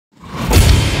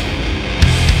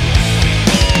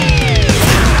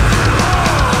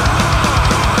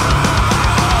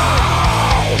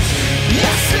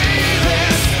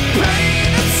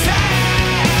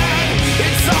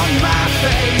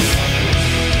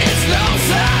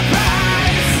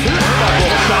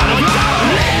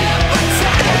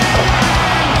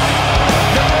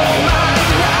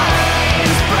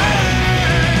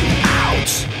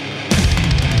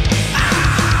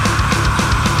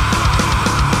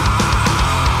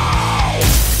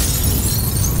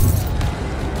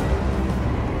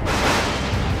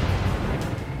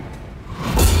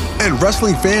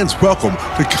wrestling fans, welcome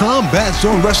to Combat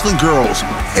Zone Wrestling Girls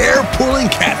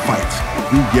Hair-Pulling Catfights.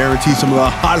 We guarantee some of the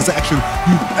hottest action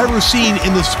you've ever seen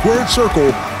in the squared circle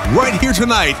right here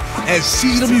tonight as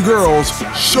CZW Girls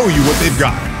show you what they've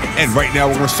got. And right now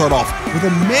we're going to start off with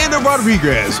Amanda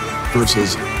Rodriguez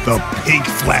versus the Pink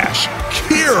Flash,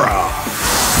 Kira.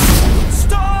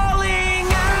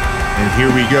 And here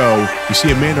we go. You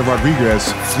see Amanda Rodriguez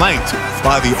flanked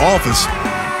by the Office.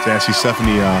 Sassy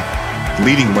Stephanie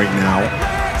leading right now.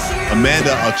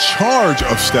 Amanda, a charge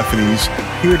of Stephanie's,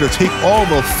 here to take all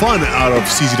the fun out of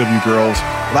CZW Girls.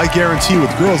 But I guarantee with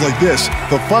girls like this,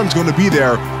 the fun's going to be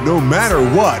there no matter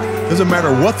what. Doesn't matter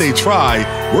what they try,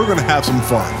 we're going to have some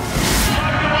fun.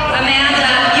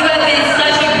 Amanda, you have been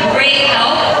such a great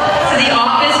help to the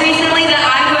Office recently that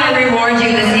I'm going to reward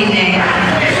you this evening.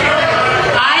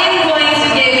 I am going to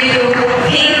give you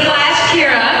Pink Flash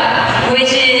Kira,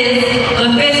 which is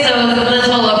Mephisto's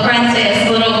little apprentice,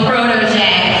 little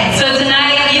protege. So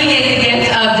tonight you get the gift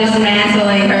of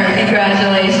dismantling her.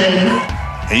 Congratulations.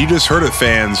 And you just heard it,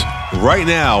 fans. Right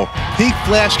now, Pink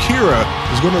Flash Kira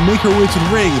is going to make her way to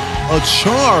the ring, a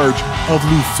charge of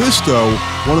Lufisto,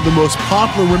 one of the most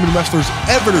popular women wrestlers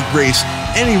ever to grace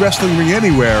any wrestling ring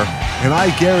anywhere. And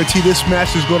I guarantee this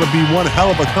match is going to be one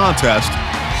hell of a contest.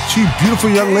 Two beautiful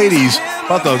young ladies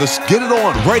about to just get it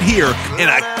on right here in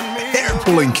a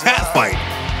hair-pulling catfight.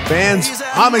 Fans,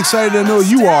 I'm excited to know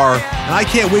you are, and I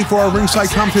can't wait for our ringside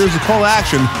commentators to call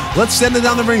action. Let's send it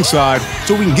down the ringside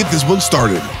so we can get this one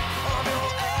started.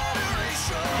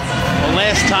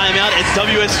 Last time out at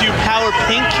WSU Power,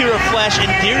 Pink Kira Flash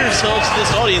endeared herself to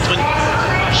this audience when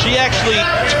she actually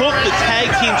took the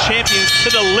tag team champions to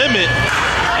the limit.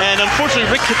 And unfortunately,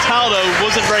 Rick Cataldo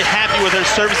wasn't very happy with her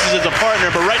services as a partner.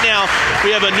 But right now,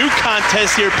 we have a new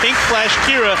contest here. Pink Flash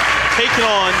Kira taking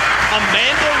on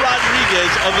Amanda Rodriguez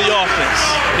of The Office.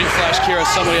 Pink Flash Kira,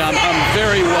 somebody I'm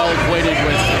very well acquainted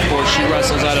with. Of course, she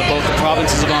wrestles out of both the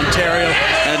provinces of Ontario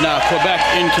and Quebec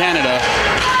in Canada.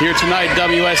 Here tonight,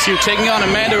 WSU taking on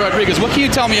Amanda Rodriguez. What can you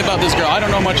tell me about this girl? I don't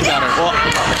know much about her. Well,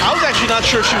 I was actually not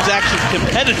sure she was actually a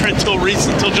competitor until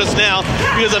just now,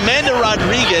 because Amanda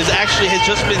Rodriguez actually has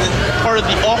just been part of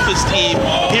the Office team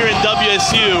here in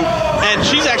WSU, and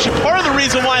she's actually part of the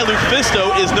reason why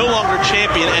Lufisto is no longer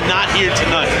champion and not here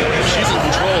tonight. She's in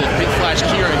control. Pink Flash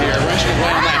Kira here, wrenching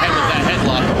away on that head with that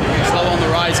headlock. Slow on the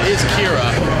rise is Kira.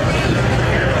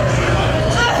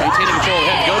 Maintaining control,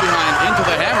 head go behind into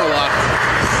the hammerlock.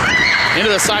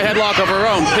 Into the side headlock of her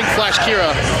own. Pink Flash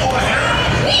Kira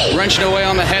wrenching away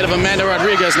on the head of Amanda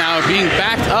Rodriguez now, being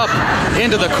backed up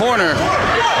into the corner.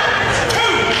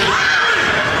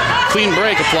 Clean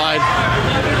break applied.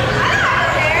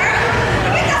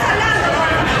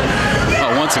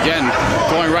 Oh, once again,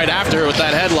 going right after her with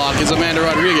that headlock is Amanda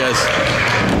Rodriguez.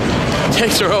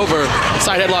 Takes her over.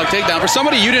 Side headlock takedown. For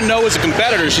somebody you didn't know was a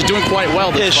competitor, she's doing quite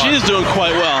well this far. She is doing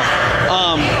quite well.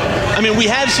 I mean, we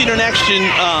have seen her in action,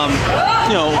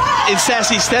 you know, in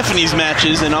Sassy Stephanie's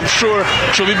matches, and I'm sure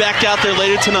she'll be back out there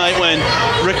later tonight when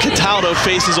Rick Cataldo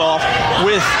faces off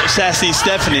with Sassy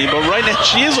Stephanie. But right now,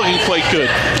 she is looking quite good.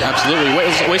 Absolutely.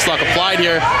 Waistlock applied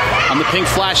here on the Pink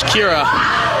Flash Kira,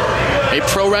 a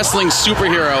pro wrestling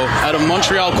superhero out of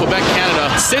Montreal, Quebec,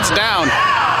 Canada. Sits down,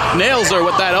 nails her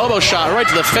with that elbow shot right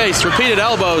to the face. Repeated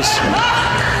elbows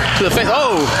to the face.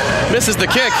 Oh, misses the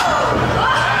kick.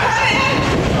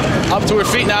 Up to her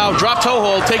feet now, drop toe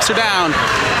hold, takes her down.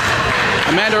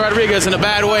 Amanda Rodriguez in a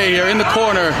bad way here in the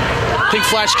corner. Pink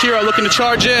Flash Kira looking to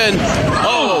charge in.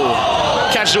 Oh,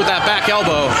 catches her with that back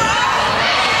elbow.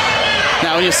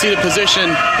 Now in your seated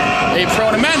position, a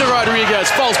prone Amanda Rodriguez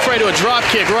falls prey to a drop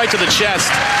kick right to the chest.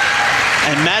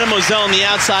 And Mademoiselle on the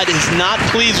outside is not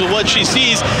pleased with what she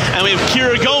sees. And we have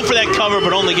Kira going for that cover,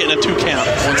 but only getting a 2 count.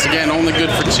 Once again, only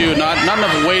good for 2. Not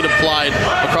enough weight applied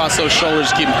across those shoulders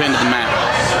to keep him pinned to the mat.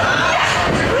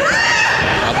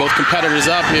 Both competitors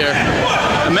up here.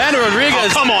 Amanda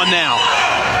Rodriguez. Oh, come on now.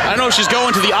 I don't know if she's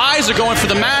going to the eyes or going for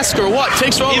the mask or what.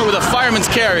 Takes her over with a fireman's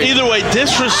carry. Either way,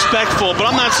 disrespectful, but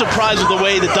I'm not surprised with the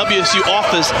way the WSU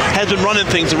Office has been running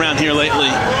things around here lately.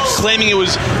 Claiming it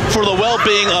was for the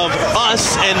well-being of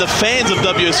us and the fans of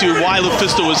WSU why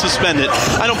Lufisto was suspended.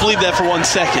 I don't believe that for 1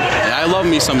 second. Yeah, I love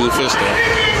me some Lufisto.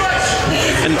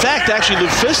 In fact, actually,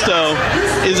 Lufisto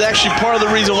is actually part of the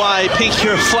reason why Pink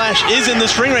Kira Flash is in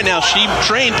this ring right now. She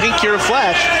trained Pink Kira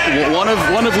Flash. One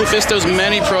of Lufisto's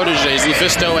many proteges.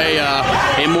 Lufisto,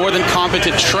 a more than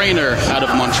competent trainer out of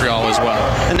Montreal as well.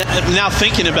 And now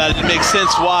thinking about it, it makes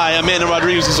sense why Amanda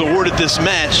Rodriguez was awarded this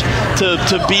match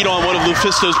to beat on one of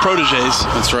Lufisto's proteges.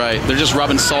 That's right. They're just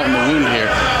rubbing salt in the wound here.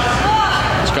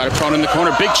 She's got her prone in the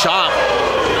corner. Big chop.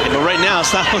 But right now,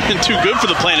 it's not looking too good for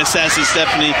the Planet Assassin,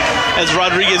 Stephanie, as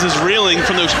Rodriguez is reeling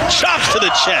from those chops to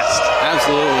the chest.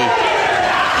 Absolutely.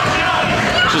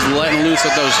 Just letting loose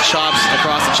with those chops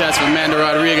across the chest of Amanda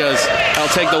Rodriguez. That'll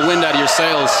take the wind out of your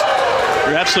sails.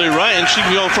 You're absolutely right, and she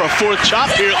can go for a fourth chop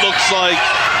here, it looks like.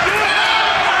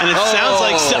 And it sounds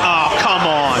like, oh, come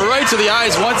on. Right to the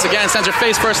eyes once again, sends her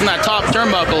face first in that top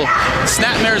turnbuckle.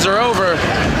 Snapmares are over.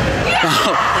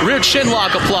 Rear chin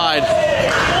lock applied.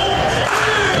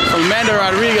 From Amanda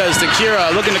Rodriguez to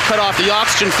Kira, looking to cut off the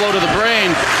oxygen flow to the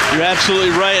brain. You're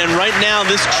absolutely right, and right now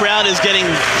this crowd is getting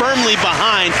firmly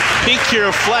behind Pink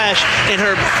Kira Flash in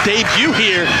her debut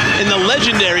here in the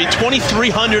legendary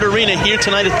 2300 arena here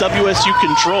tonight at WSU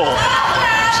Control.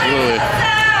 Absolutely.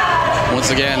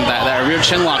 Once again, that rear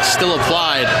chin lock still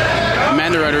applied.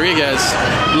 Amanda Rodriguez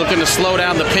looking to slow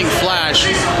down the Pink Flash,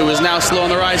 who is now slow on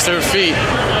the rise to her feet.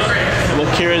 Well,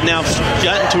 Kira now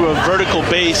got into a vertical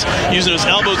base, using his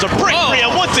elbows to break free,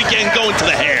 and once again going to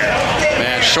the hair.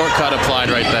 Man, shortcut applied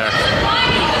right there.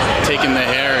 Taking the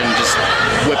hair and just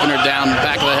whipping her down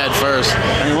back of the head first.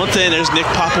 And once again, there's Nick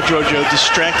Papa Giorgio,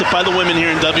 distracted by the women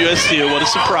here in WSU. What a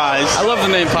surprise. I love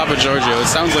the name Papa Giorgio. It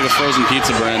sounds like a frozen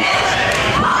pizza brand.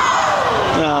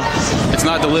 No. It's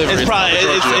not delivery. He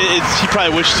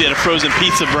probably wishes he had a frozen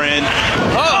pizza brand.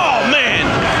 Oh, man.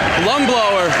 Lung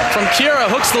blower from Kira,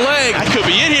 hooks the leg. That could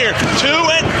be it here. 2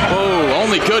 and... Oh,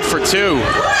 only good for 2.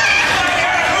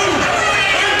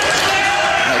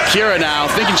 Kira now,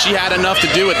 thinking she had enough to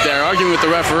do it there, arguing with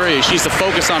the referee. She needs to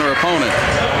focus on her opponent.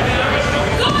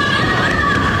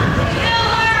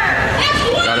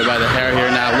 Got her by the hair here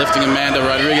now, lifting Amanda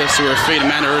Rodriguez to her feet.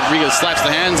 Amanda Rodriguez slaps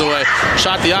the hands away.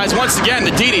 Shot the eyes. Once again,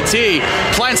 the DDT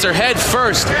plants her head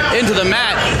first into the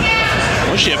mat.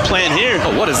 What's she had planned here?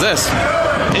 Oh, what is this?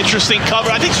 Interesting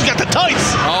cover. I think she's got the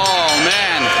tights. Oh,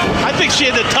 man. I think she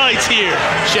had the tights here.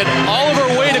 She had all of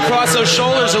her weight across those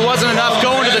shoulders. It wasn't enough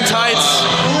going to the tights.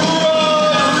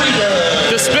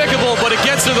 Despicable, but it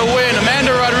gets her the win.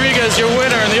 Amanda Rodriguez, your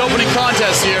winner in the opening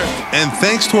contest here. And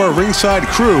thanks to our ringside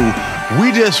crew,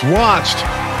 we just watched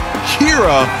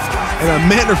Kira and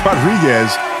Amanda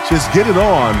Rodriguez just get it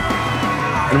on.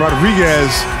 And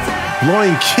Rodriguez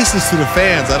blowing kisses to the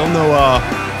fans. I don't know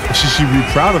if she should be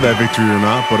proud of that victory or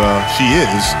not, but she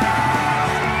is.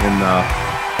 And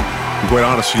to be quite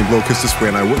honest, she can blow a kiss this way,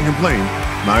 and I wouldn't complain,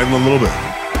 not even a little bit.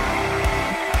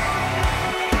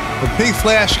 But Pink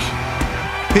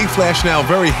Flash now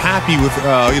very happy with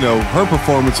her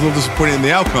performance, a little disappointed in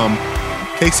the outcome.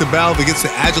 Takes a bow against the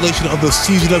adulation of the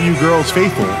CZW Girlz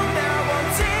faithful,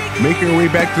 making her way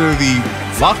back to the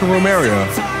locker room area.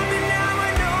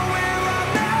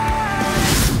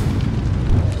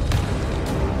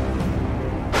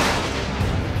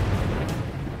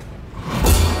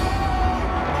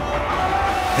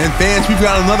 And fans, we've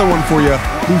got another one for you.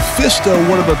 Lufisto,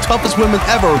 one of the toughest women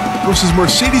ever, versus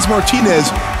Mercedes Martinez,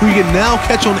 who you can now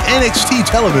catch on NXT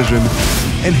television.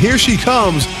 And here she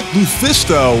comes,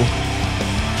 Lufisto,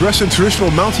 dressed in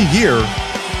traditional Mountie gear.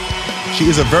 She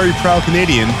is a very proud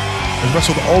Canadian, has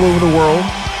wrestled all over the world,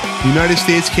 the United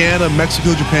States, Canada,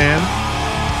 Mexico, Japan,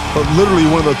 but literally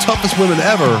one of the toughest women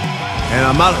ever. And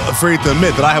I'm not afraid to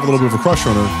admit that I have a little bit of a crush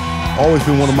on her. Always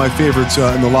been one of my favorites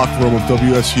in the locker room of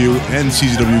WSU and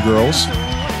CZW Girlz.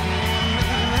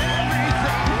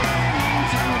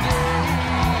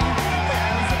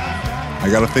 I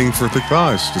got a thing for thick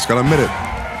thighs, just gotta admit it.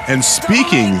 And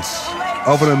speaking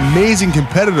of an amazing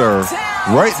competitor,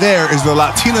 right there is the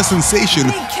Latina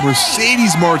sensation,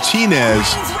 Mercedes Martinez,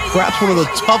 perhaps one of the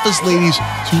toughest ladies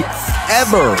to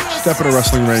ever step in a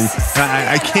wrestling ring. And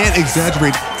I can't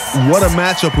exaggerate what a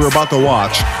matchup we're about to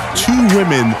watch. Two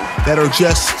women that are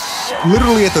just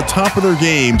literally at the top of their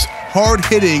games,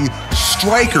 hard-hitting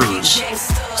strikers,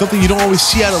 something you don't always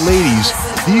see out of ladies.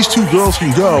 These two girls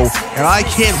can go, and I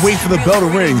can't wait for the bell to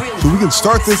ring so we can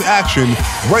start this action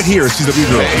right here at CZW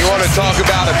Girlz. Hey, you want to talk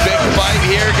about a big fight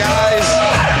here, guys?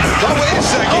 Oh, wait a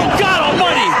second. Oh, God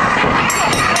almighty!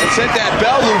 Let's hit that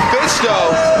bell,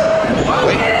 Lufisto.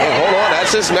 Wait, hold on.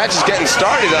 This match is getting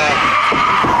started.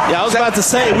 Yeah, I was about to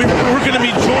say, we're going to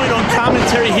be joined on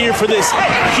commentary here for this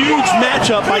huge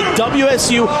matchup by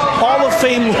WSU Hall of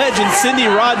Fame legend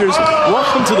Cindy Rogers.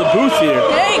 Welcome to the booth here.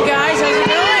 Hey guys, how's it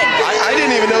going? I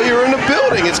didn't even know you were in the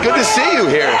building. It's good to see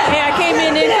you here. Hey, I came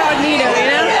in incognito,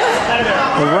 you know?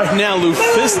 And right now,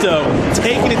 Lufisto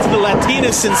taking it to the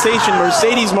Latina sensation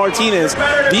Mercedes Martinez.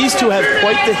 These two have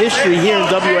quite the history here in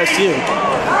WSU.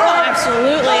 Oh,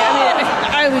 absolutely. I mean,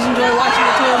 I always enjoy watching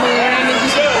the two of them in the ring and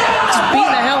just beating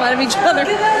the hell out of each other.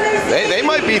 They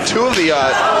might be two of the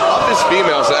toughest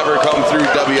females to ever come through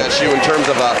WSU in terms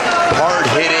of hard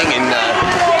hitting and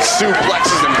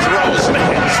suplexes and throws.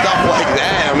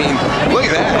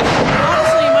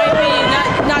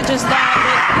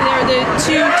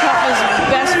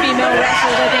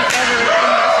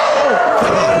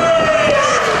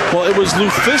 it was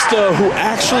Lufisto who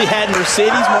actually had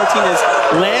Mercedes Martinez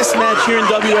last match here in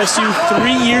WSU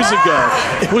 3 years ago.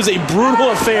 It was a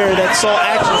brutal affair that saw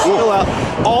action spill out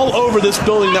all over this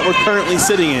building that we're currently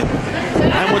sitting in.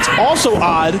 And what's also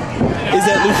odd is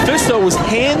that Lufisto was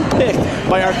handpicked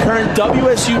by our current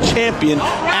WSU champion,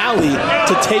 Ali,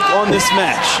 to take on this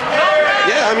match.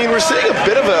 Yeah, I mean, we're seeing a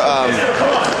bit of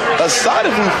a side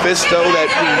of Lufisto that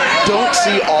we don't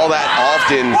see all that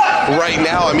often right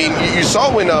now. I mean, you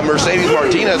saw when Mercedes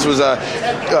Martinez was,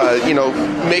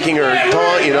 making her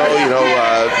taunt,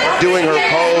 doing her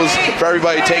pose for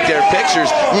everybody to take their pictures.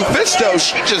 Lufisto,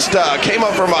 she just came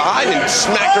up from behind and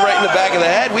smacked her right in the back of the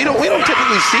head. We don't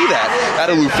typically see that out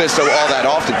of Lufisto all that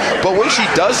often. But when she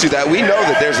does do that, we know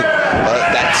that there's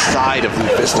that side of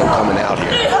Lufisto coming out here.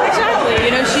 Exactly.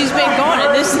 She's been gone,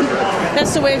 and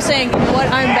that's the way of saying, you know what,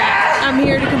 I'm back. I'm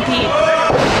here to compete.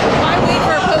 Why wait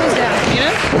for a pose down,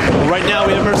 Right now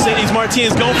we have Mercedes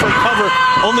Martinez going for a cover,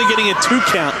 only getting a 2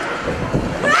 count.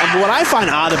 What I find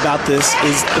odd about this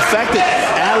is the fact that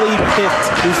Ali picked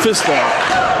Lufisto,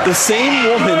 the same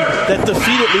woman that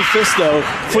defeated Lufisto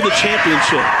for the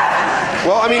championship.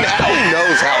 Well, I mean, Ali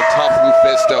knows how tough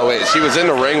Lufisto is. She was in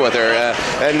the ring with her,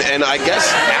 and I guess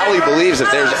Ali believes if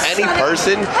there's any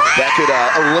person that could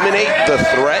eliminate the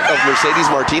threat of Mercedes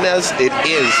Martinez, it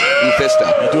is Lufisto.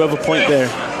 You do have a point there.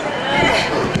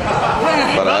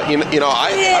 But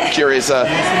I'm curious,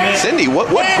 Cindy, what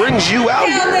brings you out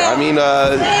here? I mean,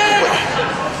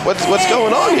 what's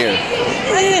going on here?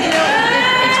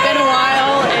 It's been a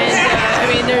while,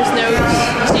 and there's no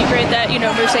secret that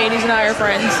Mercedes and I are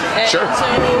friends. And sure. So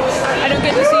I don't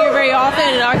get to see her very often,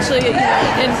 and actually,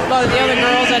 and a lot of the other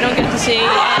girls I don't get to see.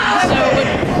 And so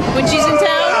when she's in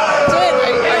town, that's it.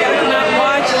 I gotta come out and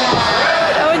watch.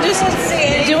 I would just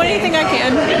do anything I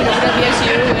can, for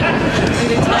WSU, and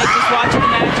even tonight just watching the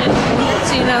match and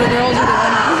seeing how the girls are doing.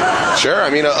 Sure. I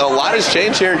mean, a lot has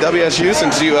changed here in WSU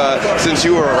since you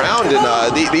were around,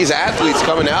 and these athletes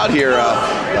coming out here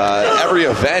every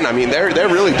event. I mean, they're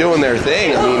really doing their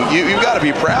thing. I mean, you've got to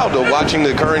be proud of watching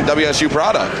the current WSU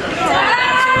product.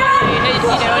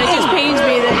 Absolutely. And it just pains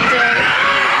me that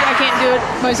I can't do it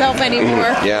myself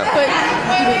anymore. Yeah. But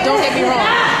don't get me wrong,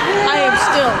 I am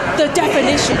still the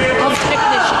definition of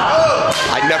technician.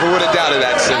 I never would have doubted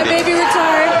that, Cindy. I may be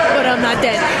retired, but I'm not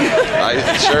dead.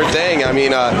 Sure thing. I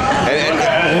mean,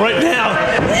 and right now,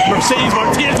 Mercedes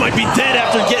Martinez might be dead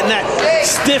after getting that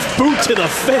stiff boot to the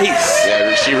face.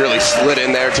 Yeah, she really slid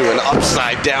in there to an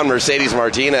upside down Mercedes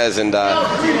Martinez, and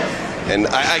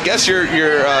I guess you're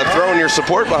throwing your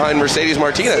support behind Mercedes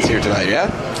Martinez here tonight, yeah?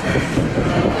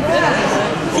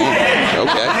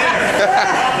 Okay.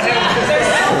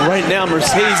 Right now,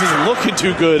 Mercedes isn't looking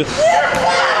too good,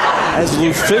 as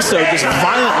Lufisto just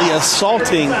violently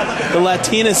assaulting the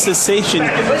Latina sensation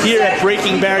here at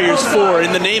Breaking Barriers 4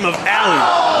 in the name of Ali.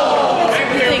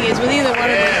 The thing is, with either one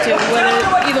of these two, whether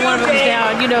either one of them is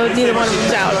down, neither one of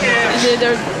them's out.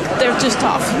 They're just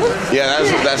tough. Yeah,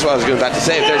 that's what I was about to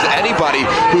say. If there's anybody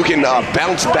who can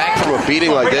bounce back from a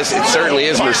beating like this, it certainly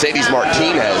is Mercedes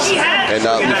Martinez. And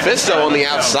Lufisto on the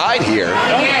outside here.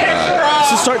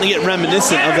 This is starting to get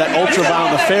reminiscent of that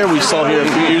ultra-violent affair we saw here a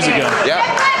few years ago. Yeah.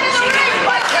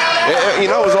 It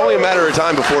was only a matter of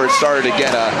time before it started to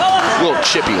get a little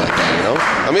chippy like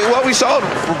that, I mean, what we saw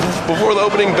before the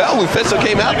opening bell, Lufisto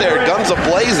came out there, guns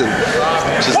a-blazing,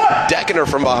 just decking her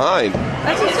from behind.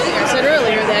 That's what I said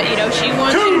earlier, that, she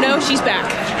wants you to know she's back.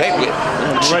 Hey,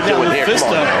 right now,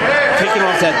 Lufisto taking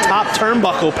off that top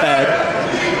turnbuckle pad.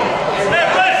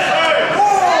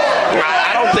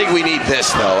 I don't think we need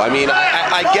this, though. I mean,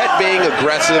 I get being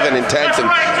aggressive and intense and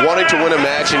wanting to win a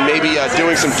match and maybe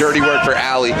doing some dirty work for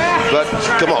Ali, but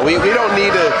come on, we don't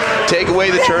need to take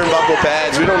away the turnbuckle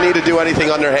pads. We don't need to do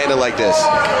anything underhanded like this.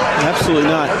 Absolutely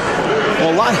not.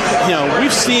 Well,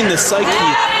 we've seen the psyche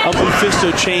of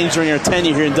Lufisto change during our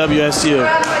tenure here in WSU.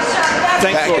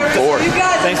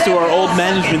 Thanks to our old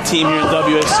management team here in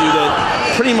WSU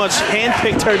that pretty much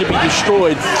handpicked her to be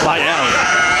destroyed by Ali.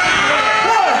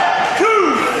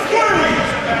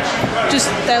 Just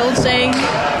that old saying,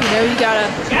 you gotta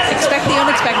expect the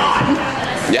unexpected.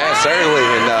 Yeah, certainly,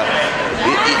 and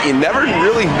you never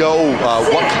really know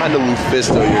what kind of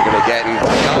Lufisto you're going to get. And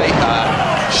tonight,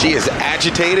 she is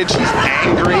agitated, she's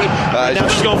angry. Now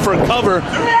she's going for a cover,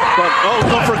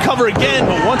 going for a cover again,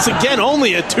 but once again,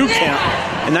 only a 2 count.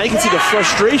 And now you can see the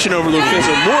frustration over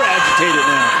Lufisto, more agitated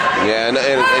now. Yeah, and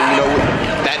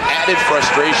that added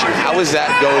frustration, how is that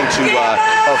going to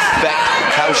affect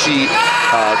how she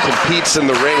competes in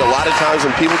the ring? A lot of times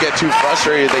when people get too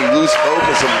frustrated, they lose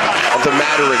focus of the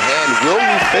matter at hand. Will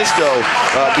Lufisto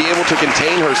be able to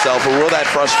contain herself, or will that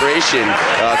frustration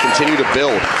continue to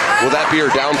build? will that be her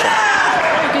downfall?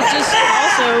 Because just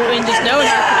also, and just knowing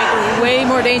her can make her way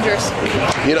more dangerous.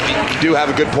 You know, you do have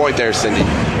a good point there, Cindy.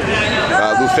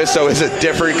 Lufisto is a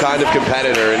different kind of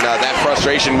competitor, and that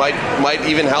frustration might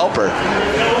even help her.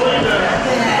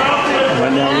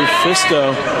 Right now,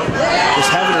 Lufisto is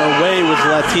having her way with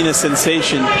Latina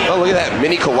sensation. Oh, look at that.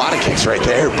 Mini Kawada kicks right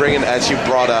there, bringing, as you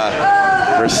brought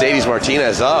Mercedes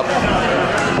Martinez up.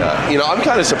 You know, I'm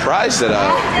kind of surprised at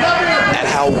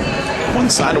how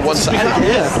one-sided.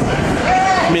 Yeah.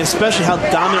 I mean, especially how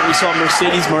dominant we saw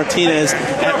Mercedes Martinez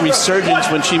at Resurgence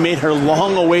when she made her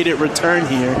long-awaited return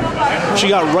here. She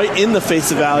got right in the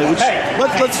face of Ali, which,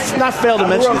 let's not fail to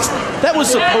mention this, that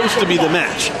was supposed to be the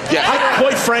match. Yeah. I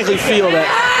quite frankly feel that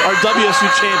our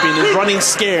WSU champion is running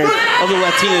scared of the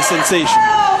Latina sensation.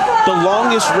 The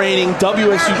longest reigning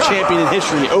WSU champion in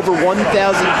history, over 1,000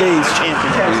 days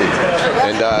champion.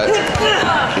 And,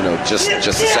 you know, just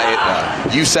to say it,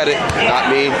 you said it, not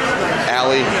me.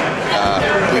 Allie,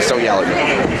 please don't yell at me.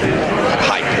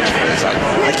 High pitch voice.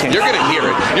 I can't. You're going to hear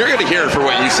it. You're going to hear it for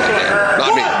what you said there,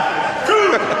 not me.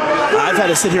 I've had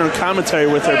to sit here and commentary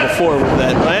with her before with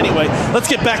that. But anyway, let's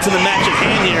get back to the match at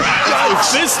hand here.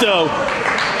 Lufisto,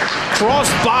 cross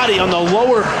body on the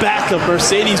lower back of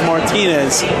Mercedes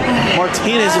Martinez.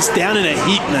 Martinez is down in a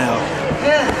heap now.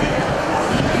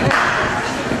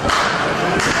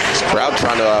 This crowd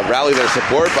trying to rally their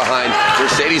support behind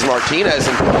Mercedes Martinez.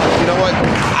 And you know what?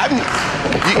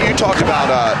 You talked about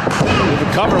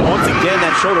recovering once again,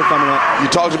 that shoulder coming up. You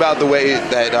talked about the way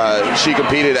that she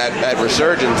competed at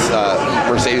Resurgence,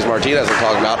 Mercedes Martinez I'm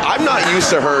talking about. I'm not used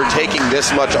to her taking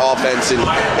this much offense in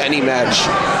any match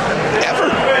ever.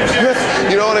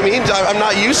 You know what I mean? I'm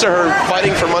not used to her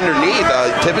fighting from underneath.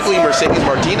 Typically Mercedes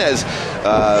Martinez,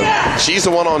 she's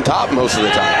the one on top most of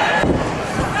the time.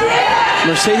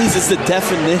 Mercedes is the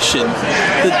definition of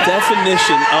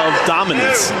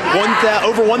dominance.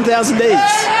 Over 1,000 days.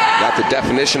 Got the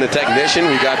definition of technician.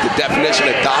 We got the definition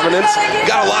of dominance.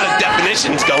 Got a lot of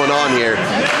definitions going on here.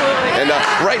 And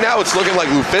right now it's looking like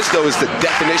Lufisto is the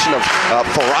definition of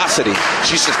ferocity.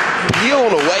 She's just peeling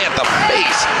away at the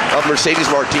face of Mercedes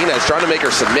Martinez, trying to make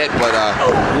her submit. But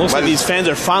looks like these fans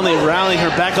are finally rallying her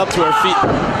back up to her feet.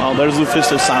 Oh, there's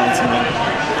Lufisto silencing them.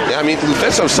 Yeah, I mean,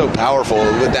 Lufisto's so powerful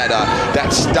with that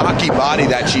stocky body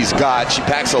that she's got. She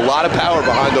packs a lot of power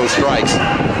behind those strikes.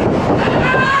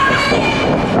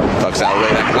 Tucks out away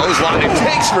that clothesline and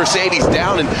takes Mercedes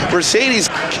down, and Mercedes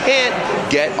can't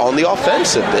get on the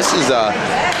offensive. This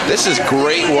is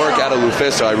great work out of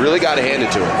Lufisto. I really got to hand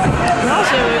it to her.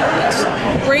 Also, it's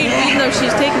great, even though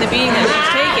she's taken the beating that she's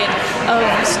taken, of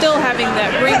still having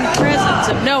that ring presence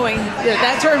of knowing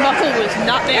that turnbuckle was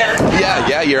not there.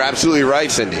 Yeah, you're absolutely right,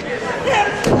 Cindy.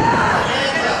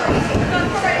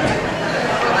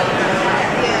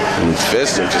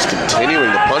 Lufisto just continuing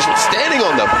the punishment, standing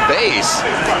on the base.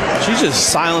 She's just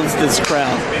silenced this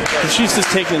crowd. She's just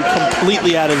taken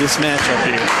completely out of this match up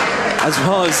here, as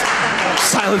well as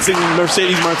silencing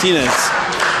Mercedes Martinez.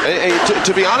 And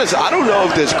to be honest, I don't know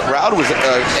if this crowd was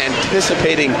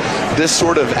anticipating this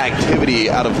sort of activity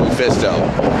out of Lufisto.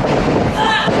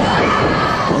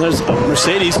 Well, there's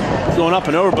Mercedes going up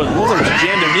and over, but it looks like she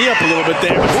jammed her knee up a little bit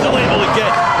there, but still able to get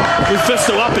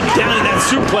Lufisto up and down in that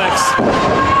suplex.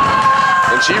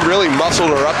 And she really muscled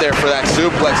her up there for that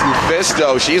suplex.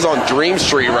 Lufisto, she's on Dream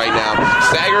Street right now.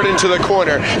 Staggered into the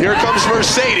corner. Here comes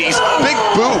Mercedes. Big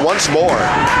boot once more.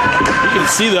 You can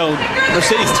see, though,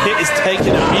 Mercedes is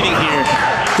taking a beating here.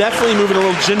 Definitely moving a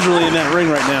little gingerly in that ring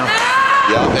right now.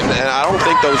 Yeah, and I don't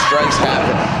think those strikes have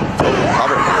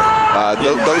cover here.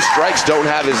 Those strikes don't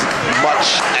have as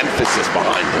much emphasis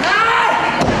behind them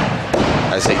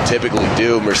as they typically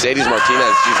do. Mercedes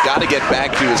Martinez, she's got to get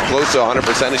back to as close to 100%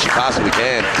 as she possibly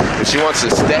can if she wants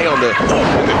to stay in the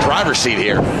driver's seat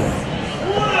here.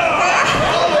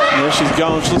 There she's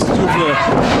going. She's going for the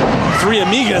three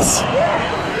amigas.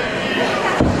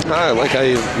 I like how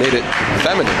you made it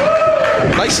feminine.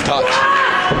 Nice touch.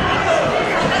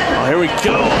 Oh, here we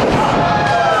go.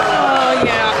 Oh,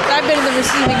 yeah. I've been in the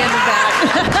receiving end of that.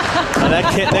 That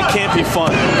can't be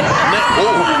fun.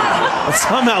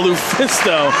 Somehow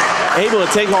Lufisto able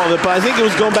to take all of it, but I think it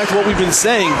was going back to what we've been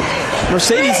saying.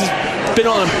 Mercedes has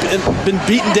been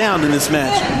beaten down in this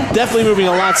match. Definitely moving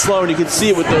a lot slower, and you can see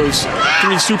it with those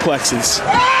three suplexes.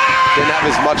 Didn't have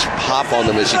as much pop on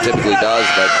them as she typically does,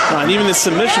 but and even the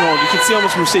submission hold, you can see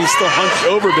almost Mercedes still hunched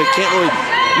over, but can't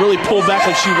really pull back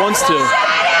like she wants to.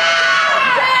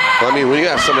 Well, I mean, when you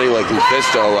have somebody like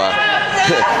Lufisto,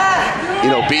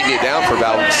 beating you down for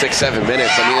about 6-7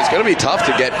 minutes, I mean, it's going to be tough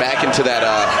to get back into that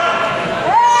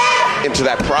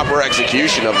proper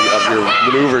execution of your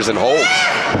maneuvers and holds.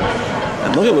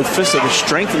 And look at Lufisto, the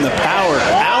strength and the power,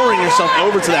 powering herself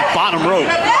over to that bottom rope.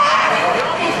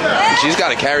 She's got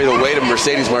to carry the weight of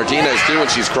Mercedes Martinez, too, when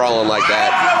she's crawling like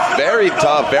that. Very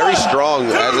tough, very strong,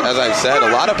 as I said.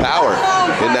 A lot of power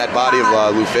in that body of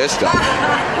Lufisto.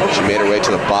 She made her way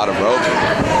to the bottom rope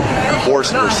and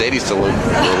forced Mercedes to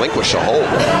relinquish a hold.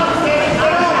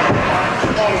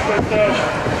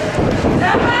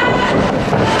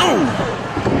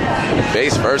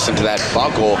 Face first into that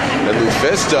buckle, and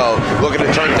Lufisto looking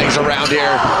to turn things around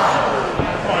here.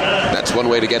 That's one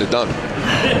way to get it done.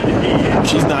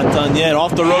 She's not done yet.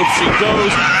 Off the rope she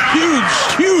goes.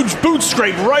 Huge boot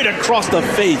scrape right across the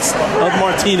face of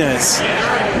Martinez.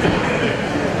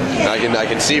 I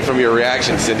can see from your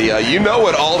reaction, Cindy, you know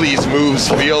what all these moves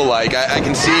feel like. I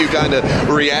can see you kind of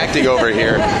reacting over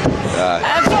here.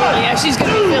 Absolutely, yeah, she's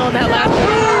going to be feeling that last one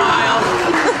for a while.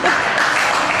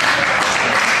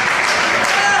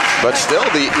 But still,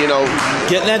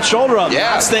 getting that shoulder up,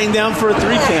 yeah, not staying down for a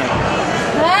 3 count.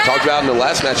 Talked about in the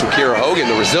last match with Kiera Hogan,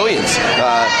 the resilience.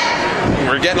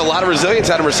 We're getting a lot of resilience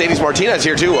out of Mercedes Martinez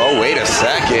here, too. Oh, wait a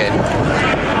second.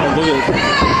 Oh, look at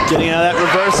it. Getting out of that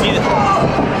reverse.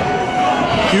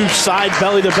 Huge side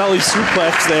belly-to-belly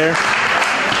suplex there.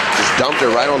 Just dumped her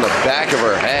right on the back of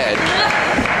her head.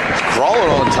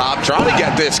 Crawling on top, trying to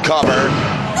get this cover.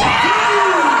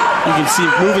 You can see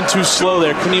moving too slow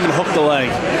there. Couldn't even hook the leg.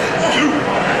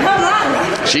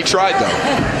 She tried, though.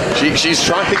 She's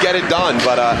trying to get it done,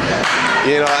 but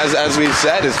as we've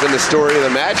said, it's been the story of the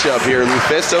matchup here.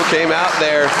 Lufisto came out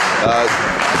there.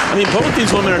 I mean, both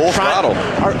these women are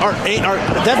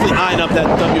definitely eyeing up that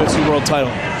WSU World title.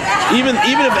 Even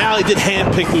if Allie did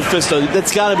handpick Lufisto,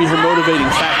 that's got to be her motivating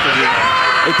factor here.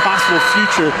 A possible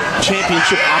future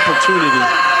championship opportunity.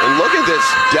 And look at this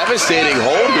devastating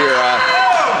hold here.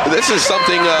 This is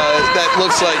something that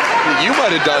looks like you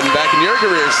might have done back in your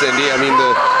career, Cindy. I mean,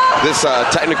 this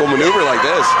technical maneuver like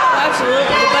this. Absolutely.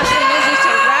 The best thing is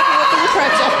to wrap it up in the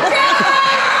pretzel. But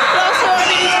also, I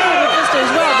mean, he's going with Lufisto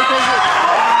as well, because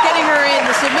getting her in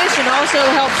the submission also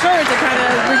helps her to kind of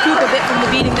recoup a bit from the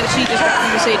beating that she just got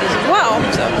from Mercedes as well.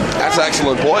 So that's an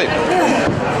excellent point.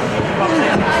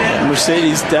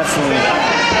 Mercedes definitely.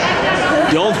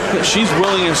 She's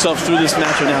willing herself through this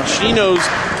match right now. She knows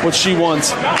what she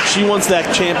wants. She wants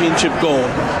that championship goal.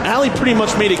 Allie pretty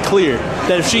much made it clear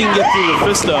that if she can get through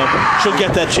Lufisto, she'll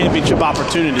get that championship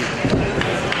opportunity.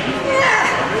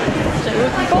 So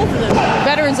both of them,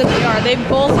 veterans that they are, they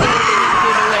both know what they need to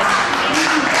do to win.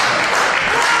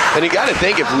 And you got to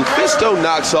think, if Lufisto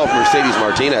knocks off Mercedes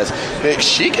Martinez,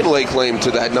 she can lay claim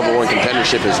to that #1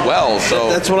 contendership as well. So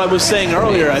that's what I was saying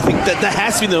earlier. I think that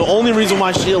has to be the only reason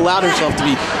why she allowed herself to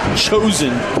be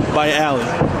chosen by Allie.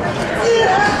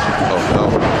 Oh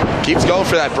no! Keeps going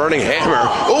for that burning hammer.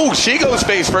 Oh, she goes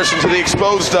face first into the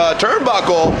exposed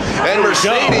turnbuckle, and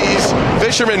Mercedes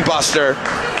Fisherman Buster.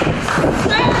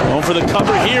 Going for the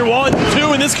cover here. 1,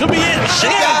 2, and this could be it. She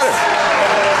got her.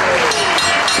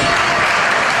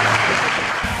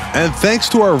 And thanks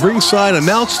to our ringside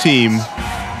announce team,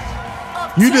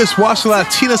 you just watched the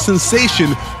Latina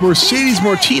sensation Mercedes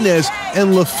Martinez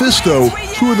and Lufisto,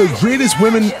 two of the greatest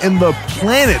women in the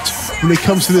planet when it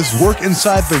comes to this work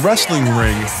inside the wrestling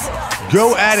ring,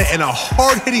 go at it in a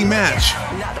hard-hitting match.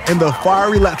 And the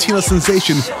fiery Latina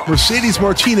sensation Mercedes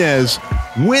Martinez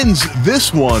wins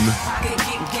this one.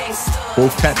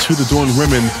 Both tattooed-adorned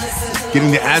women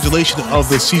getting the adulation of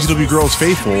the CZW Girlz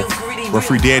faithful.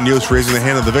 Referee Dan Yost raising the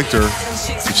hand of the victor.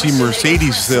 You see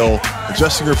Mercedes still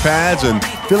adjusting her pads and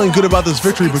feeling good about this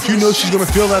victory, but you know she's going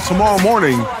to feel that tomorrow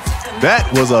morning.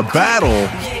 That was a battle.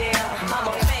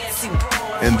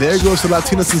 And there goes the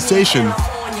Latina sensation.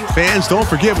 Fans, don't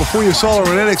forget, before you saw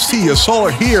her in NXT, you saw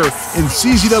her here in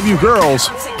CZW Girlz,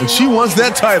 and she wants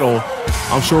that title.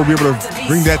 I'm sure we'll be able to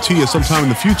bring that to you sometime in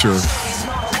the future.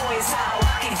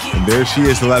 And there she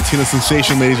is, the Latina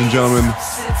sensation, ladies and gentlemen.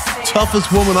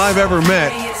 Toughest woman I've ever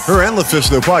met. Her and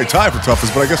Lufisto probably tied for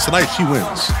toughest, but I guess tonight she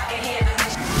wins.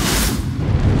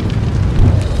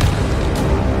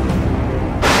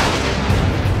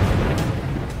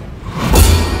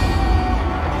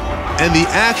 And the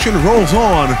action rolls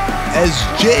on as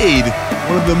Jade,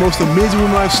 one of the most amazing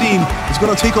women I've seen, is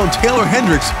going to take on Taylor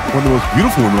Hendricks, one of the most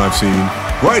beautiful women I've seen,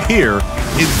 right here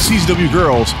in CZW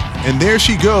Girlz. And there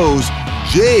she goes,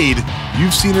 Jade.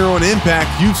 You've seen her on Impact,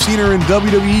 you've seen her in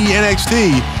WWE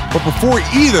NXT, but before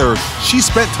either, she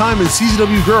spent time in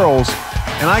CZW Girlz,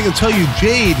 and I can tell you,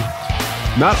 Jade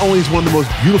not only is one of the most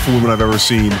beautiful women I've ever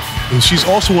seen, and she's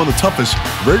also one of the toughest,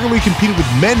 regularly competed with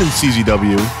men in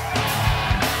CZW.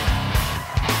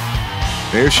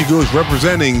 There she goes,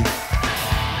 representing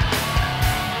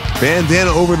Bandana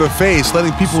over the face,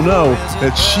 letting people know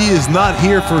that she is not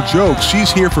here for jokes.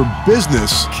 She's here for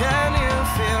business.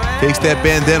 Takes that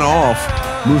bandana off,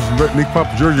 moves Nick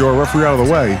Giorgio, our referee, out of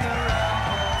the way.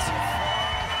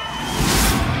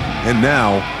 And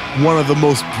now, one of the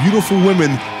most beautiful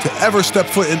women to ever step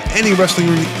foot in any wrestling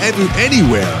ring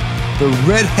anywhere, the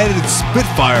red-headed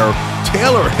Spitfire,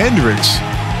 Taylor Hendricks.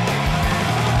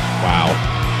 Wow.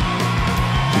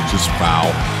 Just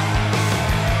wow.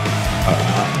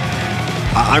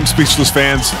 I'm speechless,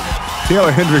 fans.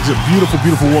 Taylor Hendricks, a beautiful,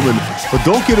 beautiful woman, but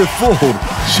don't get it fooled.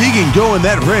 She can go in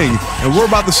that ring, and we're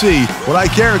about to see what I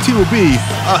guarantee will be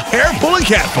a hair-pulling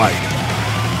cat fight.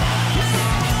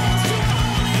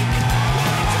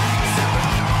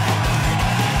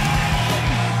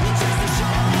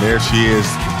 There she is,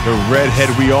 the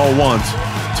redhead we all want.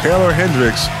 Taylor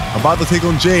Hendricks about to take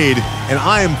on Jade, and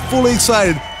I am fully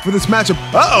excited for this matchup.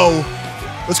 Uh-oh!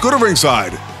 Let's go to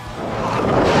ringside.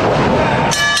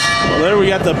 Well, there we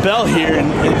got the bell here,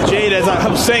 and Jade, as I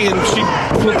was saying, and she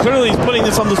clearly is putting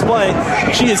this on display,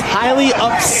 she is highly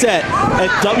upset at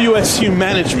WSU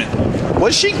management.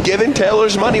 Was she giving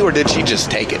Taylor's money, or did she just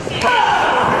take it?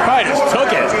 Probably just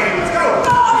took it.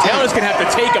 Taylor's going to have to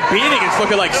take a beating. It's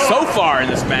looking like so far in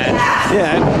this match.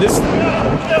 Yeah, and this is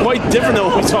quite different than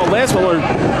what we saw last one, where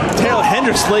Taylor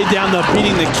Hendricks laid down the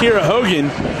beating to Kiera Hogan.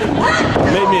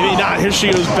 Maybe not. Here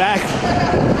she goes back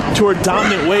to her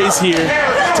dominant ways here,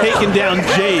 taking down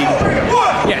Jade.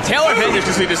 Yeah, Taylor Hendricks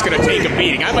is just going to take a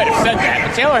beating. I might have said that,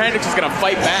 but Taylor Hendricks is going to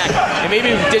fight back and maybe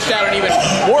dish out an even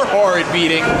more horrid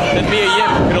beating than Mia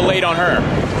Yim could have laid on her.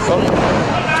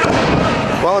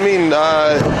 Well, I mean,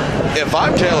 if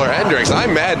I'm Taylor Hendricks,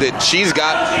 I'm mad that she's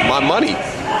got my money.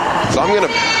 So I'm going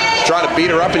to try to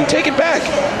beat her up and take it back.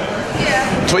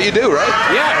 That's what you do, right?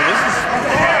 Yeah,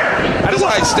 this is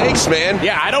high stakes, man.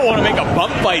 Yeah, I don't want to make a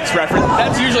bump fights reference.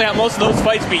 That's usually how most of those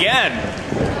fights began.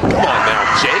 Come on now,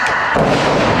 Jake.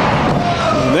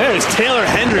 There's Taylor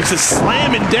Hendricks is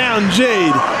slamming down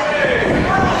Jade.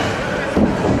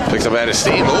 Picks up out of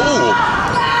steam. Ooh.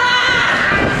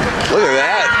 Look at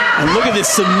that. And look at this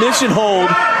submission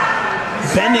hold.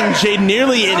 Bending Jade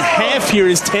nearly in half here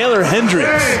is Taylor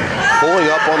Hendricks. Pulling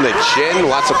up on the chin,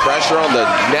 lots of pressure on the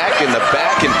neck and the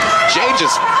back, and Jade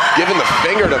just giving the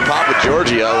finger to Papa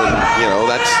Giorgio, and, you know,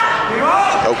 that's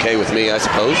okay with me, I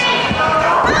suppose.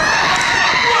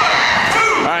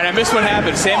 All right, I missed what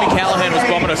happened. Sami Callihan was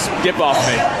bumming a skip off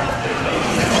me.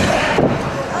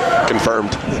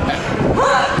 Confirmed.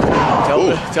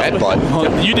 Ooh, headbutt.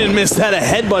 Oh, you didn't miss that. A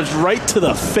headbutt right to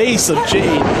the face of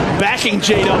Jade, backing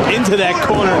Jade up into that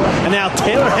corner. And now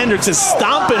Taylor Hendricks is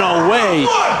stomping away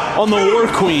on the War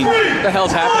Queen. What the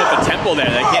hell's happening at the temple there?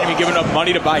 They can't even give enough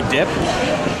money to buy dip.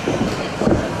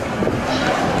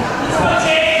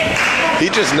 He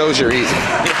just knows you're easy.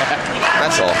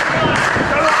 That's all.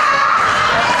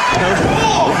 There's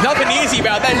nothing easy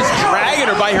about that. Just dragging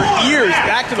her by her ears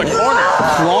back to the corner.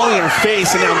 Clawing her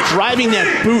face and now driving that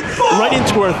boot right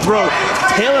into her throat.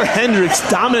 Taylor Hendricks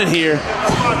dominant here.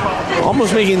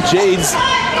 Almost making Jade's,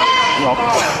 well,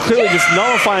 clearly just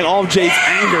nullifying all of Jade's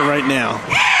anger right now.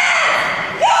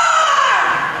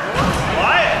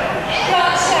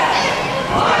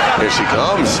 Here she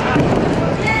comes.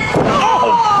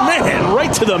 Oh, man,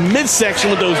 right to the midsection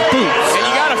with those boots. And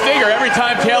you gotta figure, every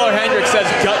time Taylor Hendricks says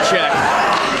gut check,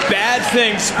 bad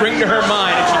things spring to her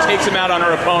mind and she takes him out on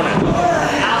her opponent.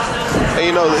 And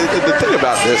you know, the thing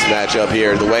about this matchup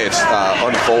here, the way it's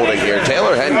unfolding here,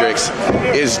 Taylor Hendricks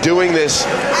is doing this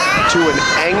to an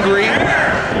angry,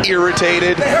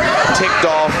 irritated, ticked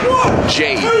off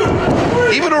Jade.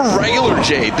 Even a regular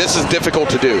Jade, this is difficult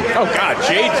to do. Oh God,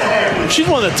 Jade. She's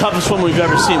one of the toughest women we've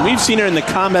ever seen. We've seen her in the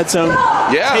Combat Zone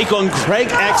take on Greg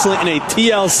Excellent in a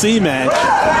TLC match.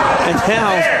 And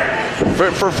now,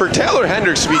 For Taylor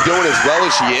Hendricks to be doing as well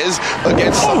as she is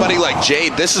against somebody like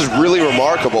Jade, this is really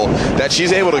remarkable that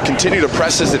she's able to continue to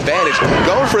press this advantage.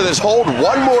 Going for this hold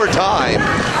one more time.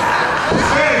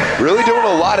 Really doing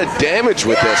a lot of damage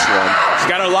with this one. She's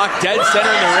got her locked dead center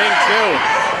in the ring, too.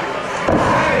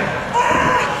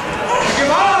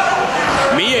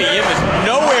 Mia Yim is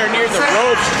nowhere near the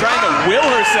ropes, trying to will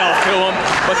herself to him,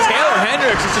 but Taylor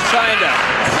Hendricks is just trying to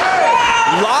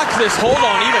lock this hold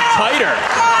on even tighter.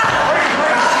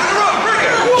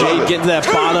 Jade getting to that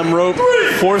bottom rope,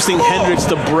 forcing Hendricks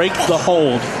to break the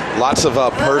hold. Lots of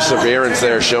perseverance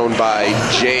there shown by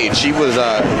Jade. She went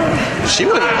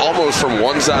almost from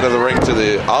one side of the ring to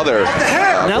the other.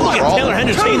 Now look at Taylor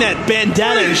Hendricks taking that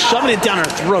bandana and shoving it down her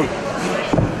throat.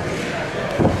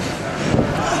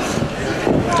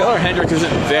 Taylor Hendricks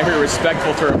isn't very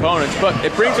respectful to her opponents, but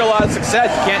it brings her a lot of success.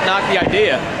 You can't knock the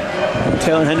idea.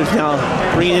 Taylor Hendricks now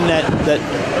bringing in that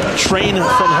train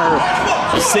from her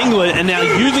singlet and now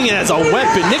using it as a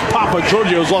weapon. Nick Papa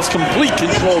Giorgio's lost complete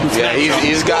control of this match.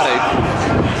 He's got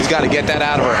to get that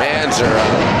out of her hands, or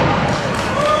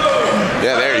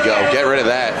yeah, there you go. Get rid of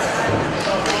that.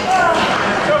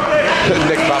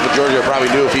 Nick Papa Giorgio probably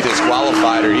knew if he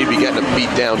disqualified her, he'd be getting a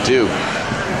beat down too.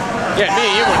 Yeah, me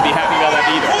and you wouldn't be happy about that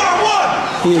either.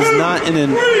 He is not in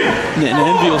an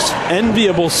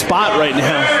enviable spot right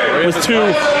now with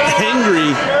two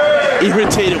angry,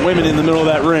 irritated women in the middle of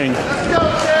that ring.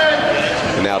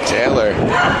 And now Taylor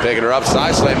picking her up,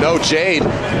 side slam. No, Jade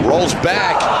rolls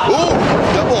back. Ooh,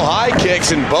 double high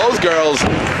kicks, and both girls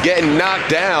getting knocked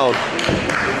down.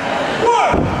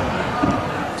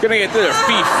 Gonna get to their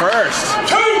feet first.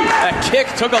 That kick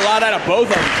took a lot out of both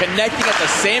of them, connecting at the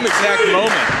same exact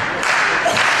moment.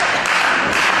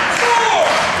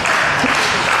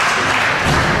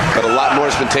 But a lot more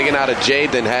has been taken out of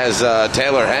Jade than has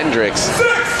Taylor Hendricks.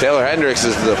 Taylor Hendricks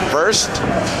is the first.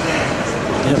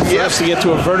 First to get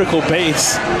to a vertical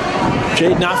base.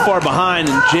 Jade not far behind,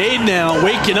 and Jade now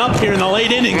waking up here in the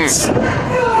late innings.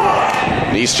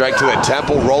 Knee strike to the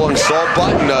temple, rolling salt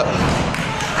button.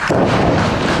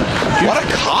 What a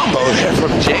combo there from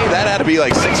Jade. That had to be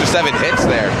like 6 or 7 hits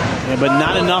there. Yeah, but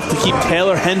not enough to keep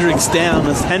Taylor Hendricks down,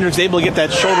 as Hendricks able to get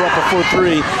that shoulder up before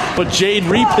 3. But Jade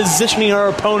repositioning her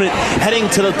opponent, heading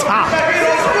to the top.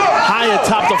 High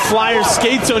atop the Flyer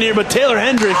skate zone here, but Taylor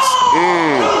Hendricks.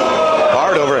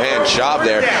 Hard overhand chop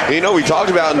there. And you know, we talked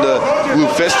about in the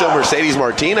Lufisto-Mercedes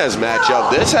Martinez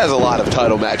matchup, this has a lot of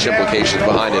title match implications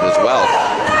behind it as well.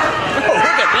 Oh,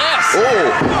 look at this. Oh.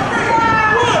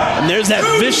 And there's that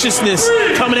viciousness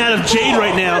coming out of Jade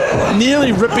right now,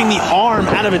 nearly ripping the arm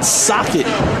out of its socket.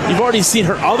 You've already seen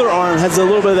her other arm has a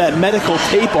little bit of that medical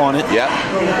tape on it. Yep.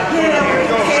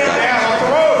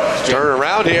 Turn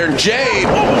around here, and Jade,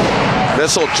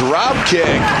 missile drop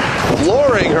kick,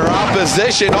 flooring her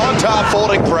opposition on top,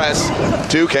 folding press.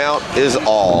 2 count is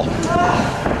all.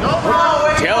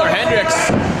 Taylor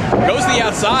Hendricks goes to the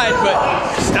outside, but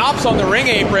stops on the ring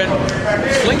apron,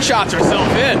 slingshots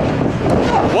herself in.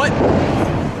 What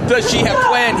does she have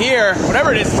planned here?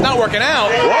 Whatever it is, it's not working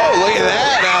out. Whoa, look at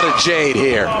that out of Jade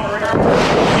here.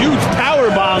 Huge power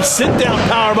bomb, sit down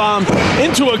power bomb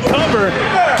into a cover,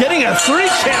 getting a 3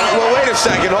 count. Well, wait a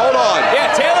second, hold on.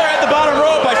 Yeah, Taylor at the bottom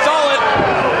rope, I saw it.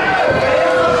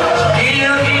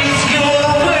 Here is your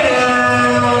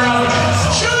winner,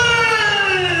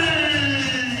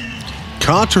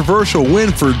 Controversial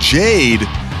win for Jade.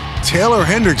 Taylor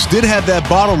Hendricks did have that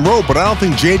bottom rope, but I don't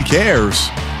think Jade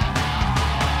cares.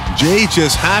 Jade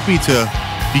just happy to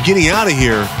be getting out of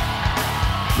here.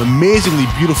 An amazingly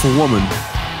beautiful woman.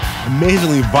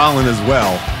 Amazingly violent as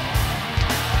well.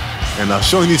 And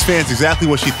showing these fans exactly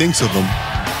what she thinks of them.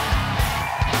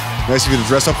 Nice of you to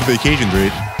dress up for the occasion,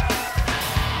 Jade.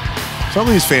 Some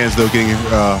of these fans, though, getting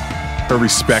her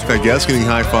respect, I guess, getting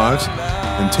high fives.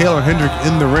 And Taylor Hendricks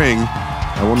in the ring.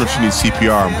 I wonder if she needs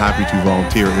CPR. I'm happy to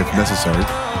volunteer if necessary.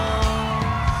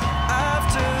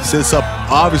 Sits up,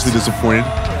 obviously disappointed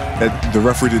that the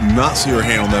referee did not see her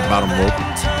hand on that bottom rope.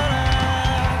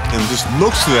 And just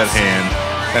looks to that hand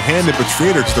that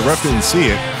betrayed her because the ref didn't see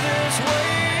it.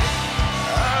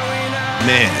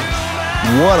 Man,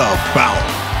 what a bout.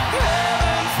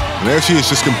 And there she is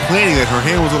just complaining that her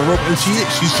hand was on the rope, and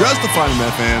she's justifying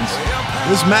that, fans.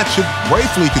 This match should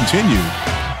rightfully continue.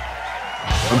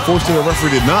 Unfortunately, the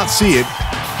referee did not see it.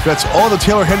 That's all the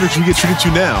Taylor Hendricks we get treated to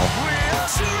now.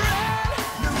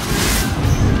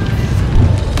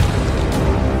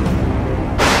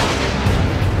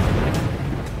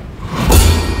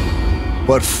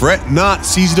 But fret not,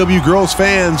 CZW Girlz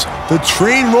fans. The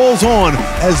train rolls on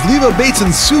as Leva Bates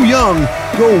and Su Yung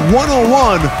go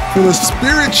one-on-one for the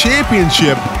Spirit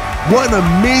Championship. What an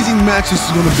amazing match this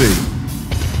is going to be.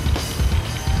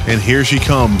 And here she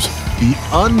comes. The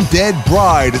Undead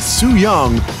Bride, Su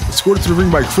Yung, escorted to the ring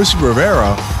by Chrissy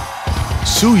Rivera.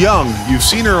 Su Yung, you've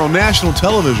seen her on national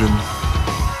television.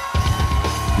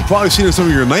 You've probably seen her in some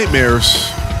of your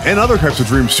nightmares and other types of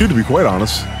dreams too, to be quite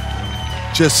honest.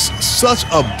 Just such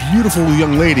a beautiful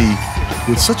young lady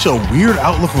with such a weird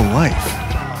outlook on life.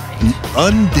 The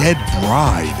Undead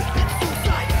Bride.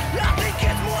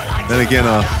 Then again,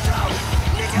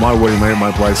 my wedding,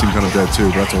 my bride seemed kind of dead too,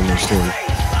 but that's a whole other story.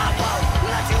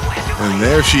 And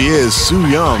there she is, Su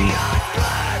Yung.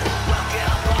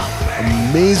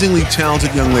 Amazingly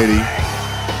talented young lady.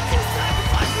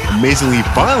 Amazingly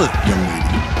violent young lady.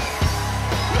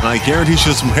 And I guarantee she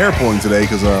has some hair pulling today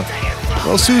because,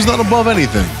 well, Su's not above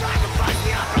anything.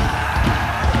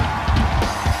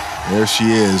 There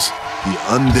she is. the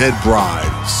Undead Bride,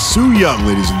 Su Yung,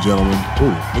 ladies and gentlemen.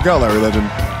 Ooh, look out, Larry Legend.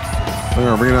 I'm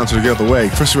going to ring announcer to get out of the way.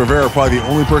 Chrissy Rivera, probably the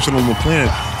only person on the planet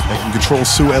that can control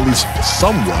Sue at least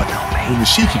somewhat, when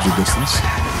she keeps her distance.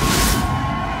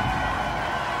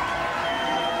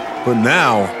 But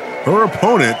now, her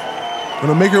opponent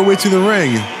going to make her way to the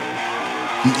ring.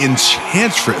 The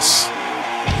Enchantress,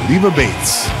 Leva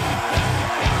Bates.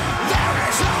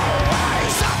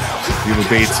 Leva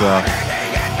Bates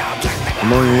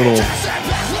blowing a little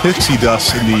pixie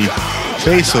dust in the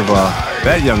face of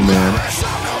that young man,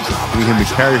 getting him to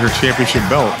carry her championship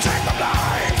belt.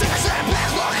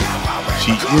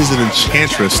 She is an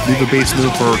enchantress. Leva Bates known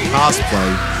for her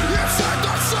cosplay.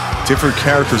 Different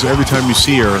characters every time you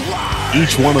see her.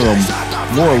 Each one of them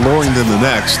more alluring than the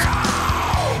next.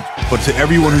 But to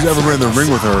everyone who's ever been in the ring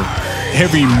with her,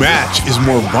 every match is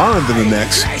more violent than the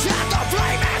next.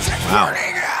 Wow.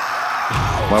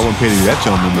 Why wouldn't pay to be that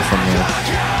gentleman in the front row?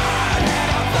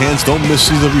 Hands, don't miss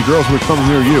CZW Girlz when it comes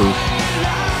near you,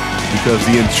 because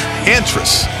the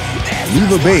Enchantress,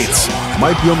 Leva Bates,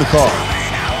 might be on the card.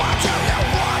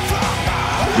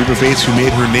 Leva Bates, who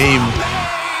made her name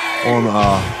on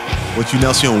what you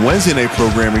now see on Wednesday night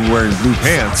programming wearing blue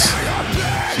pants.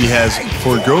 She has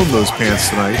forgone those pants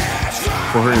tonight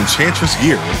for her Enchantress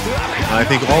gear. And I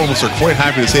think all of us are quite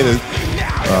happy to say that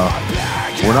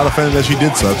we're not offended that she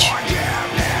did such.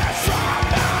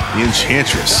 The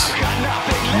Enchantress.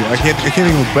 I can't think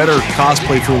of a better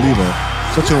cosplay for Leva.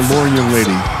 Such an alluring young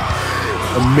lady.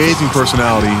 Amazing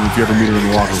personality if you ever meet her in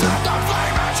the locker room.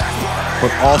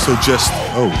 But also just,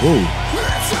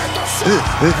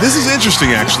 this is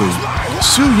interesting actually.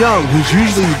 Su Yung, who's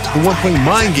usually the one playing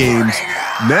mind games,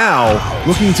 now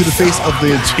looking into the face of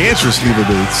the Enchantress Leva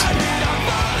Bates.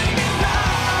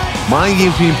 Mind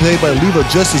games being played by Leva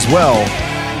just as well.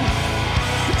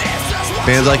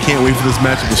 Fans, I can't wait for this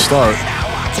matchup to start.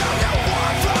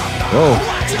 Oh,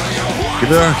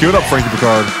 give it up, Frankie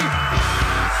Picard.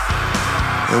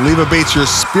 And Leva Bates, your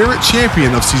spirit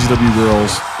champion of CZW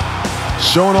Girlz,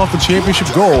 showing off the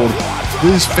championship gold to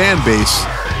his fan base.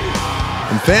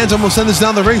 And fans, I'm going to send this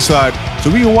down the ringside so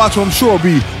we can watch what I'm sure will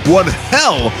be one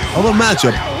hell of a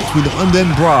matchup between the Undead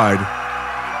Bride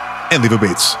and Leva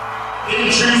Bates.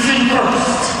 Introducing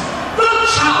first, the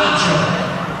challenger.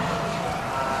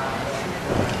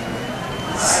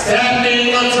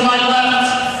 Standing to my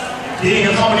left, being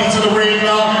accompanied to the ring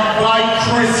by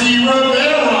Chrissy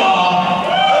Rivera.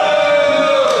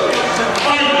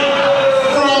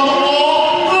 From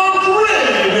off the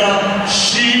grid,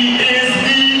 she is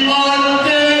the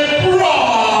Undead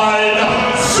Bride,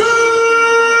 Su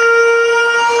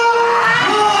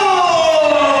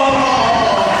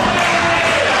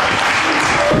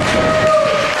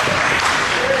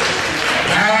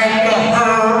and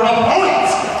her opponent.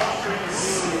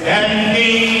 Standing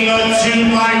to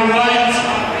my right,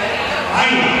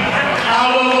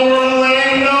 out of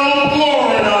Orlando,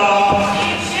 Florida,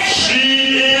 she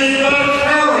is the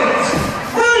current,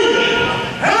 reigning,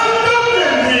 and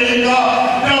defending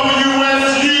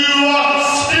WSU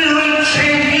Spirit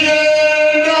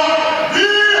Champion, the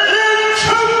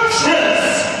Enchantress,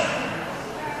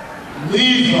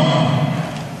 Leva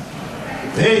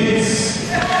Bates.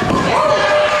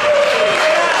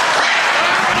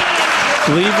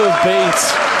 Leva Bates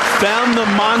found the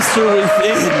monster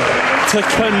within to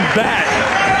combat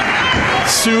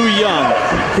Su Yung,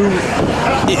 who,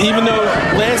 even though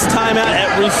last time out at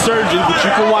Resurgence, which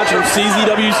you can watch on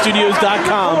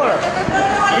CZWstudios.com,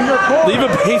 Leva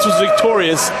Bates was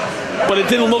victorious, but it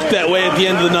didn't look that way at the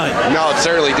end of the night. No, it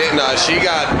certainly didn't. She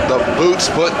got the boots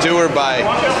put to her by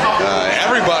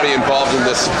everybody involved in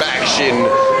this faction.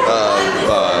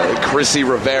 Chrissy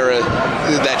Rivera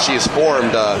that she has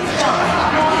formed,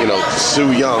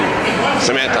 Su Yung,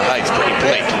 Samantha Heights, Brittany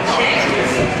Blake.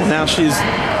 Well, now she's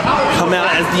come out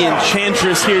as the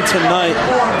Enchantress here tonight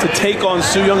to take on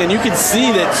Su Yung, and you can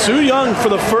see that Su Yung for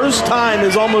the first time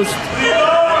is almost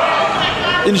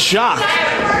in shock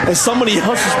as somebody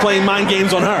else is playing mind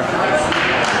games on her.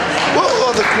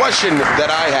 Well, the question that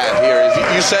I have here is,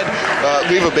 you said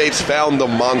Leva Bates found the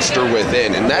monster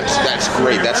within, and that's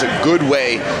great. That's a good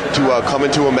way to come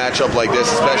into a matchup like this,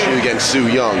 especially against Su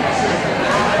Yung.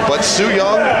 But Su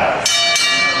Yung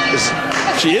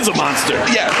she is a monster.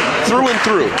 Yeah, through and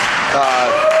through.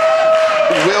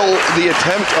 Will the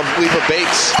attempt of Leva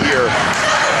Bates here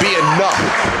be enough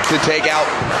to take out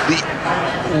the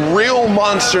real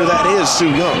monster that is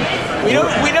Su Yung?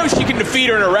 We know she can defeat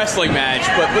her in a wrestling match,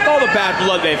 but with all the bad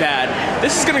blood they've had,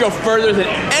 this is going to go further than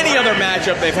any other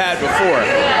matchup they've had before.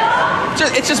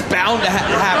 It's just bound to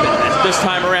happen this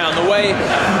time around. The way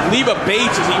Leva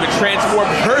Bates has even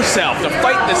transformed herself to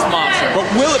fight this monster, but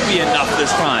will it be enough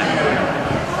this time?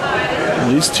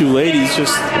 These two ladies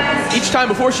just... Each time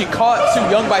before she caught Su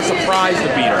Yung by surprise to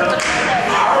beat her.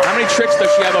 How many tricks does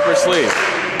she have up her sleeve?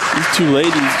 These two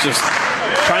ladies just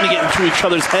trying to get into each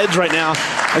other's heads right now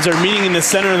as they're meeting in the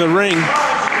center of the ring.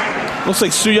 Looks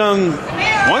like Su Yung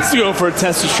wants to go for a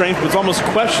test of strength, but is almost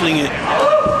questioning it.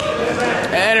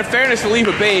 And in fairness to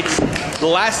Leva Bates, the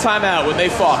last time out when they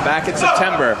fought back in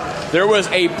September, there was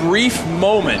a brief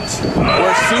moment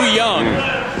where Su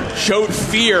Yung showed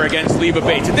fear against Leva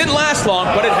Bates. It didn't last long,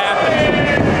 but it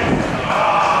happened.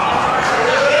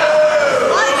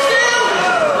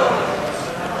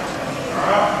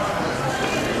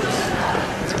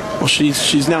 Well,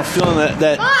 she's now feeling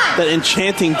that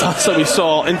enchanting touch that we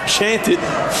saw. Enchanted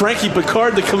Frankie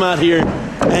Picard to come out here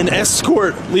and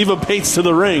escort Leva Bates to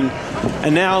the ring.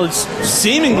 And now it's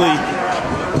seemingly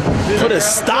put a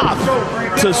stop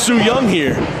to Su Yung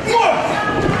here.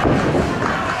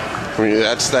 I mean,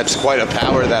 that's quite a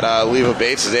power that Leva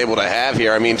Bates is able to have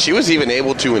here. I mean, she was even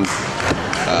able to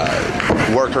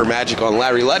work her magic on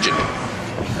Larry Legend.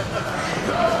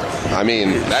 I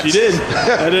mean, that's... She did.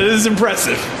 And it is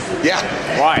impressive. Yeah.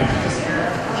 Why?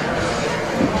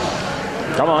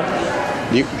 Come on.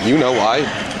 You know why.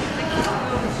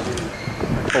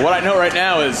 Well, what I know right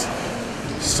now is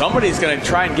somebody's going to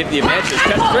try and get the advantage.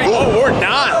 Oh, or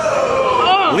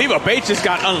not. Leva Bates just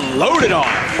got unloaded on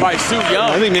by Su Yung.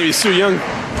 I think maybe Su Yung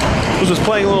was just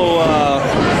playing a little,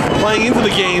 playing into the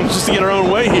game just to get her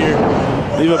own way here.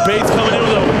 Leva Bates coming in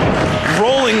with a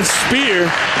rolling spear.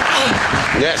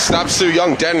 Yeah, stopped Su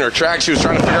Yung dead in her tracks. She was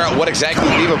trying to figure out what exactly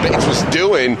Leva Bates was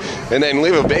doing, and then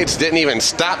Leva Bates didn't even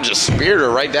stop, just speared her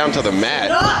right down to the mat.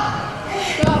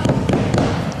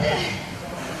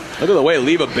 Look at the way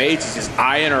Leva Bates is just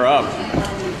eyeing her up.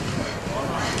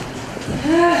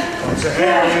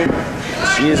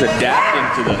 She is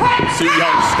adapting to the Su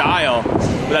Yung style,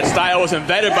 but that style was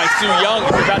invented by Su Yung,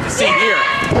 as we're about to see here.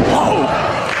 Whoa!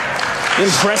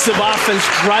 Impressive offense,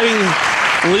 driving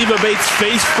Leva Bates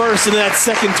face first into that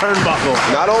second turnbuckle.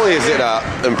 Not only is it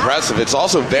impressive, it's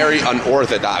also very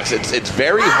unorthodox. It's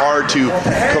very hard to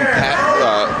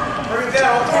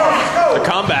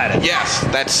combat it. Yes,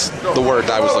 that's the word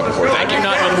I was looking for. Thank you,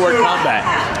 not know the word combat.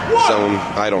 So,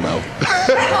 I don't know.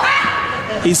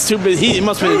 He's too busy. He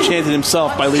must have been enchanted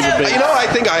himself by Leva Bates. You know, I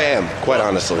think I am, quite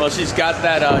honestly. Well, she's got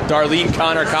that Darlene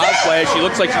Connor cosplay. She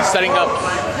looks like she's setting up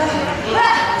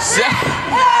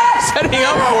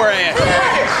for a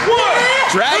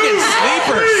Dragon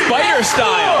Sleeper, Spider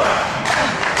style.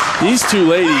 These two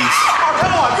ladies.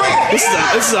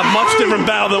 This is a much different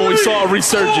battle than we saw at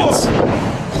Resurgence.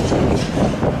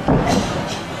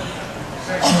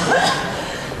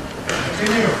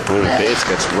 Leva Bates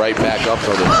gets right back up to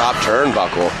the top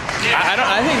turnbuckle.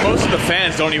 I think most of the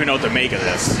fans don't even know what to make of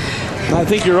this. I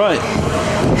think you're right.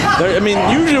 I mean,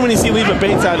 usually when you see Leva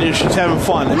Bates out here, she's having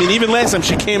fun. I mean, even last time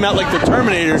she came out like the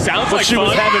Terminator, Sounds like she fun.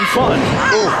 was having fun.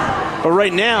 Ooh. But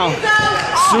right now,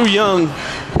 Su Yung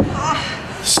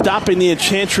stopping the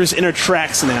Enchantress in her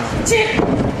tracks now.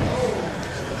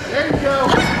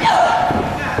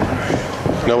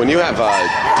 No, when you have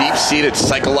deep-seated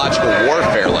psychological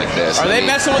warfare like this... Are they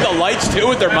messing with the lights, too,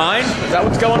 with their mind? Is that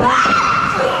what's going on?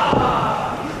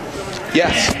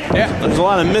 Yes. Yeah. There's a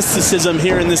lot of mysticism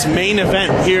here in this main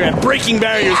event here at Breaking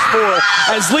Barriers 4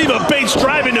 as Leva Bates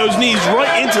driving those knees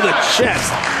right into the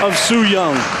chest of Su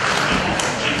Yung.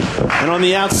 And on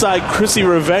the outside, Chrissy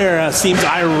Rivera seems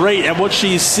irate at what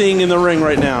she's seeing in the ring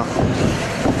right now.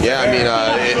 Yeah, I mean,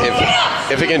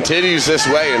 if it continues this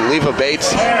way and Leva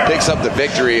Bates picks up the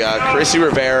victory, Chrissy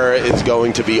Rivera is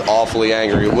going to be awfully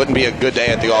angry. It wouldn't be a good day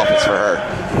at the office for her.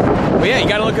 Well, yeah, you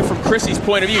got to look at it from Chrissy's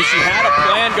point of view. She had a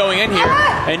plan going in here,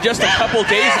 and just a couple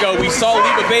days ago, we saw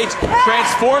Leva Bates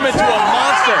transform into a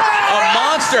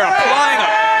monster applying a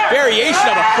variation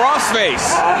of a crossface.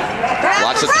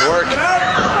 Lots of torque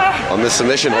on this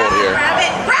submission hold here.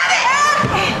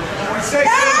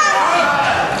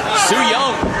 Su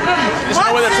Yung, there's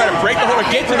no way to try to break the hold or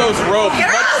get to those ropes.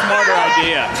 Much smarter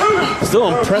idea.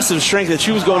 Still impressive strength that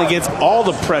she was going against all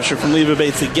the pressure from Leva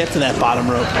Bates to get to that bottom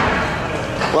rope.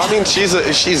 Well, I mean,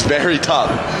 she's very tough.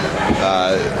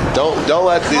 Don't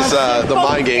let these the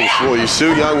mind games fool you.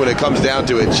 Su Yung, when it comes down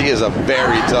to it, she is a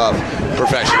very tough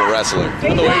professional wrestler. Look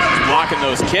at the way she's blocking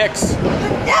those kicks.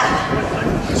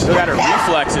 Still got her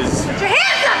reflexes. Put your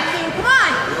hands up, Sue. Come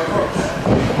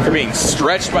on. They're being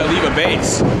stretched by Leva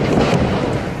Bates.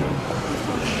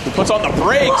 Who puts on the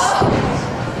brakes.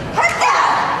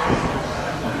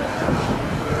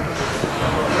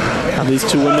 Now these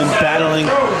two women battling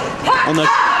on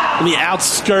the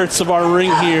outskirts of our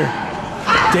ring here.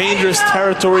 dangerous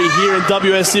territory here in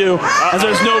WSU, as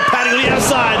there's no padding on the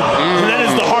outside, and that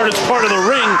is the hardest part of the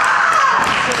ring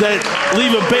that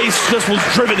Leva Bates just was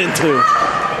driven into.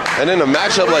 And in a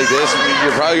matchup like this,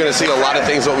 you're probably going to see a lot of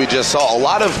things that we just saw. A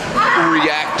lot of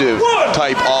reactive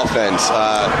type offense.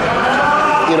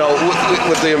 You know,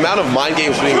 with the amount of mind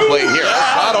games being played here.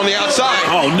 Hot on the outside.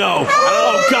 Oh, no.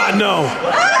 Oh, God, no.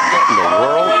 What in the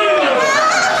world?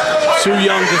 Su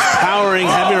Yung just powering,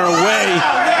 having her way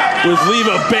with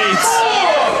Leva Bates.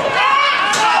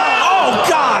 Oh,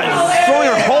 God.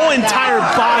 Throwing her whole entire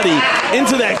body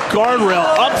into that guardrail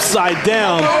upside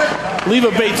down.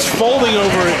 Leva Bates folding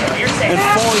over it and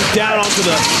falling down onto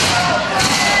the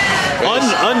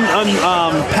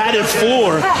padded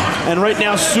floor. And right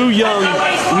now, Su Yung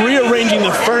rearranging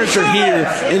the furniture here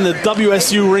in the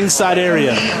WSU ringside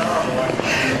area.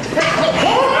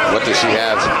 What does she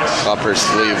have up her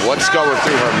sleeve? What's going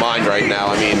through her mind right now?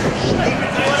 I mean,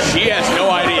 she has no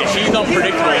idea. She's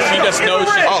unpredictable. She just knows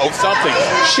she's doing something.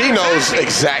 She knows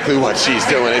exactly what she's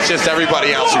doing. It's just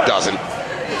everybody else who doesn't.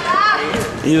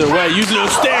 Either way, using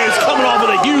those stairs, coming off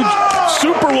with a huge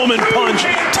Superwoman punch,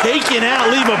 taking out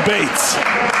Leva Bates.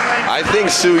 I think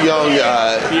Su Yung...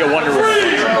 be a Wonder Woman.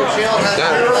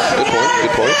 Yeah,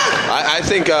 good point. I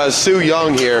think Su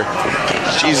Yung here,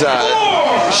 she's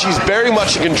very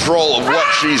much in control of what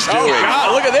she's doing. Oh,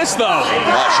 God, look at this, though.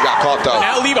 Oh, she got caught, though.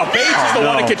 Now Leva Bates is the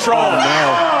one in control.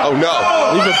 Oh, no.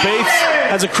 Leva Bates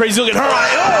has a crazy look at her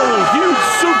eye. Oh, huge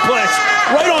suplex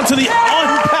right onto the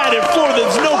unpadded floor.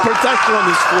 There's no protection on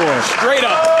this floor. Straight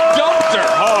up dumped her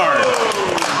hard.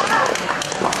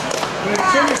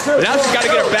 But now she's got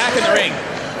to get her back in the ring.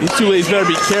 These two ladies better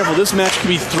be careful. This match can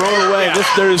be thrown away. Yeah.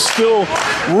 There is still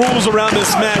rules around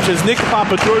this match as Nick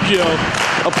Papagiorgio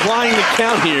applying the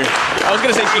count here. I was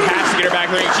going to say she has to get her back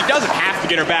in the ring. She doesn't have to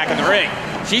get her back in the ring.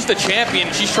 She's the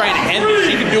champion. She's trying to end it.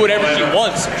 She can do whatever she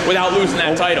wants without losing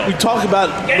that title. We talk about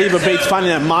Leva Bates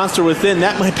finding that monster within.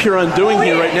 That might be her undoing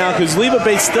here right now because Leva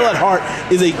Bates still at heart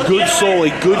is a good soul, a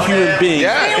good human being.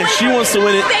 Yeah. And she wants to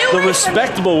win it the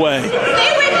respectable way.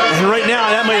 And right now,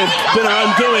 that might have been her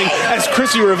undoing as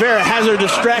Chrissy Rivera has her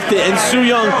distracted and Su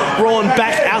Yung rolling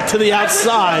back out to the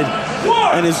outside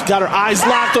and has got her eyes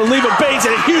locked on Leva Bates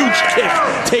and a huge kick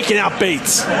taking out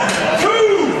Bates.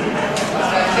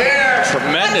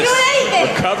 Tremendous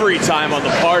recovery time on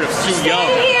the part of Su Yung.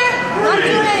 Not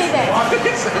doing anything.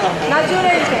 Not doing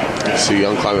anything. Su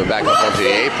Yung climbing back up onto the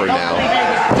apron now.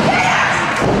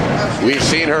 We've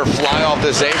seen her fly off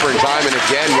this apron time and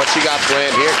again. What she got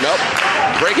planned here? Nope.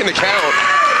 Breaking the count.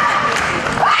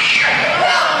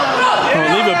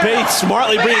 Leva Bates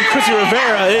smartly bringing Chrissy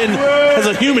Rivera in as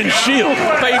a human shield.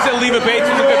 I thought you said Leva Bates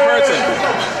was a good person.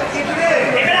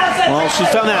 Well, she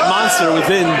found that monster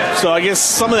within, so I guess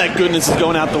some of that goodness is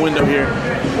going out the window here.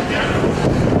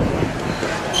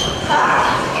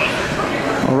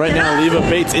 Well, right now, Leva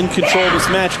Bates in control of this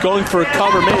match, going for a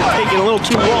cover, may have taken a little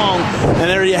too long, and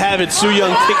there you have it, Su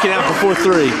Yung kicking out before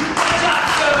 3.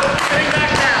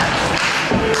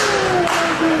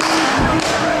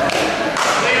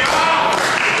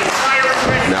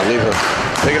 Now Leva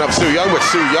picking up Su Yung, with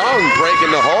Su Yung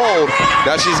breaking the hold.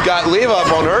 Now she's got Leva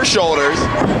up on her shoulders.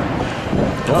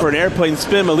 For an airplane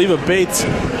spin, but Leva Bates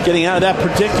getting out of that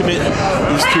predicament.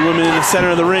 These two women in the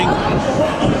center of the ring,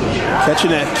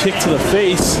 catching that kick to the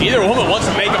face. Neither woman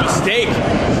wants to make a mistake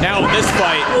now in this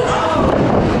fight.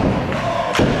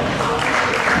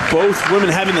 Both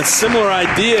women having a similar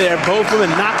idea there. Both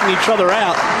women knocking each other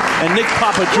out. And Nick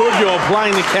Papagiorgio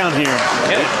applying the count here.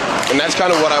 And that's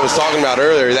kind of what I was talking about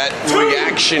earlier, that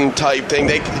reaction type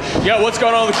thing. Yo, what's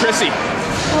going on with Chrissy?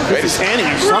 He's handing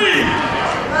her something.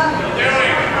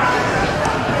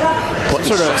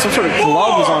 Some sort of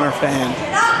glove is on her hand.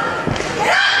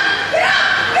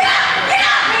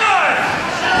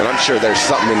 And I'm sure there's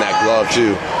something in that glove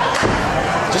too.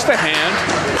 Just a hand.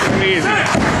 Easy.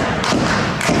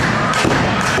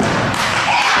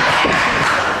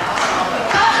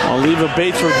 Leva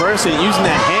Bates reversing, using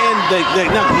that hand, that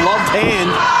gloved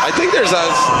hand. I think there's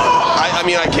I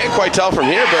mean, I can't quite tell from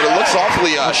here, but it looks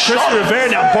awfully Chrissy Rivera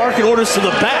now barking orders to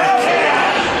the back.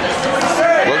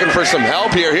 Looking for some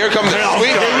help here. Here comes the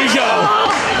Sweetheart. Here we go.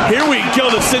 Here we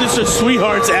go. The Sinister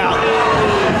Sweetheart's out.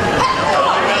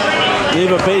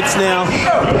 Leva Bates now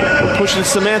pushing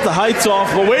Samantha Heights off.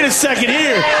 But wait a second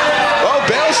here. Oh,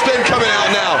 Bell spin coming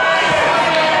out now.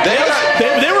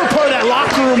 They were part of that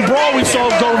locker room brawl we saw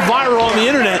go viral on the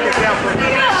internet.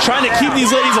 Trying to keep these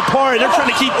ladies apart. They're trying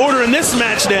to keep order in this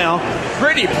match now.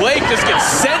 Brittany Blake just gets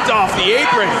sent off the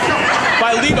apron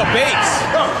by Leva Bates.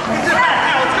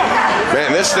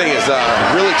 Man, this thing is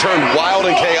really turned wild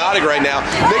and chaotic right now.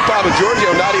 Nick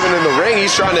Papagiorgio not even in the ring.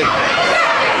 He's trying to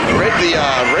rid the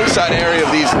ringside area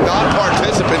of these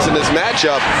non-participants in this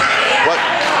matchup, but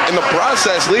in the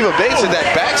process, Leva Bates had that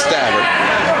backstabber.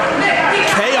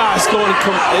 Chaos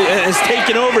has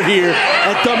taken over here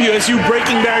at WSU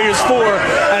Breaking Barriers 4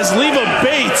 as Leva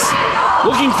Bates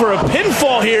looking for a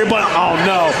pinfall here, but oh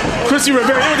no. Chrissy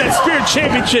Rivera with that Spirit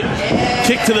Championship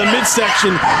kick to the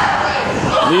midsection.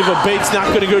 Leva Bates not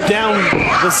going to go down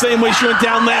the same way she went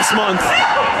down last month.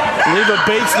 Leva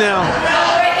Bates now.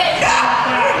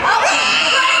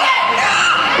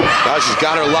 Now she's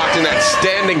got her locked in that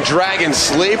standing dragon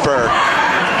sleeper.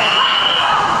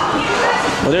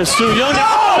 Well, there's Su Yung.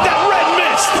 Oh, that red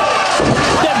mist!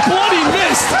 That bloody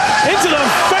mist into the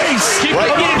face!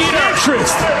 Right,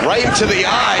 right into the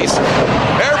eyes.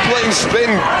 Airplane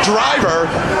spin driver.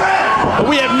 But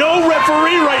we have no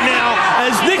referee right now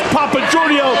as Nick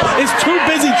Papagiorgio is too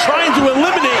busy trying to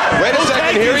eliminate. Wait a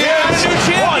second, here he is. New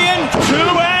champion. 1,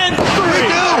 2, and 3.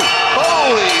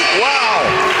 Holy wow.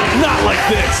 Not like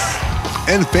this.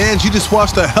 And fans, you just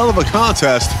watched a hell of a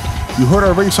contest. You heard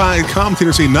our ringside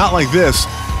commentator say not like this.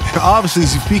 Obviously,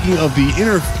 speaking of the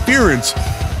interference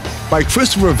by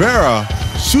Chris Rivera,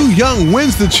 Su Yung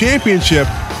wins the championship.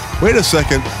 Wait a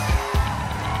second.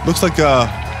 Looks like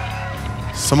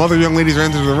some other young ladies are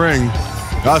entering the ring.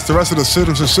 That's the rest of the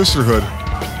Sinister Sisterhood.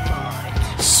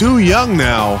 Su Yung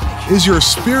now is your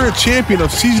Spirit Champion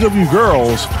of CZW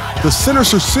Girlz. The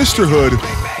Sinister Sisterhood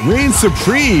reigns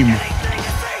supreme.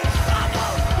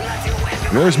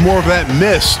 There's more of that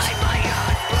mist.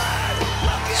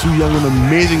 Su Yung, an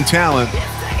amazing talent.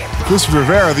 Chris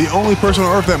Rivera, the only person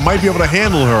on earth that might be able to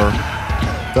handle her.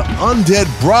 The Undead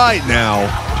Bride now,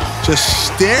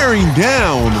 just staring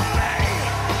down.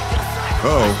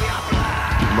 Uh-oh.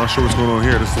 I'm not sure what's going on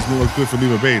here. This doesn't look good for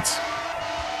Leva Bates.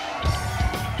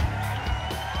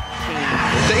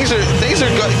 Things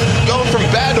are going from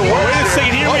bad to worse. Wait a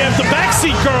second, here we have the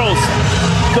Backseat Girls.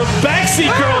 The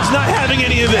Backseat Girls not having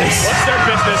any of this. What's their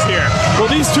business here? Well,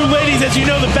 these two ladies, as you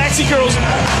know, the Backseat Girls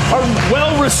are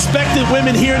well-respected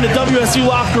women here in the WSU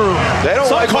locker room. They don't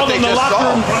like what they just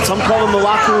saw. Some call them the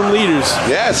locker room leaders.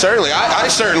 Yeah, certainly. I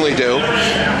certainly do.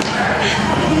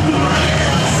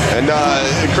 And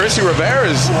Chrissy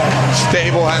Rivera's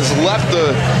stable has left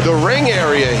the ring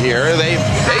area here. They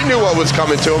knew what was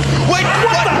coming to them. Wait,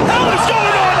 what the hell is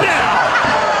going on now?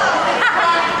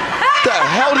 What the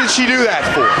hell did she do that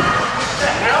for?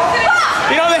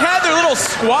 You know, they had their little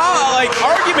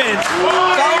argument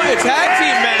following the tag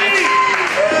team match.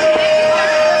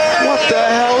 What the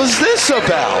hell is this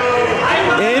about?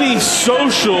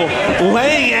 Antisocial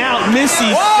laying out Missy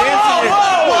Sampson.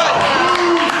 What?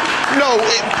 No.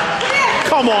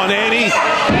 Come on, Annie.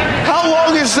 How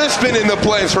long has this been in the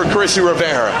plans for Chrissy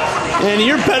Rivera? Annie,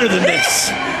 you're better than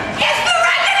this. It's the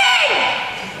reckoning!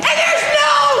 And there's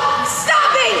no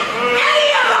stopping any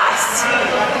of us!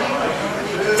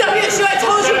 WSU, I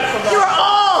told you, you were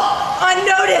all on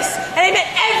notice, and I meant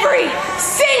every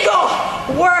single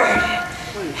word.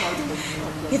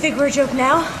 You think we're a joke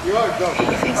now? You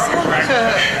think so?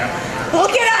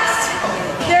 Look at us!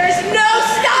 There's no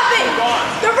stopping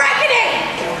the reckoning!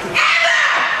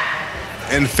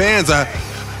 And fans,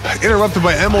 interrupted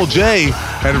by MLJ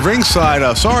at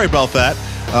ringside. Sorry about that.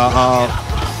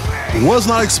 Was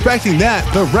not expecting that.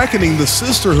 The Reckoning, the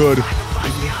Sisterhood.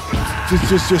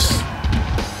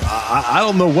 I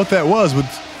don't know what that was, but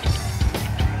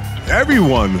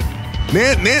everyone,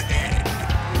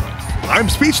 I'm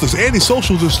speechless.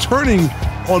 Antisocial just turning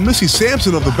on Missy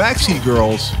Sampson of the Backseat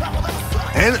Girls,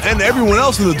 and everyone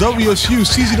else in the WSU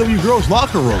CZW Girlz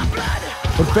locker room.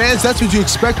 But fans, that's what you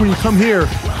expect when you come here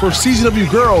for CZW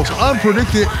Girlz.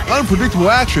 Unpredictable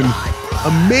action,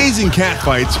 amazing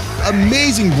catfights,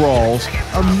 amazing brawls,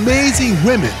 amazing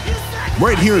women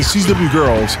right here in CZW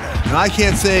Girlz. And I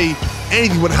can't say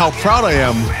anything but how proud I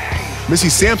am. Missy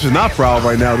Sampson's not proud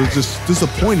right now. They're just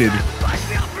disappointed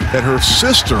that her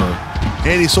sister,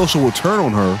 Antisocial, will turn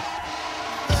on her.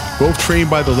 Both trained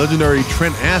by the legendary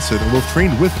Trent Acid, or both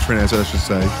trained with Trent Acid, I should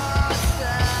say.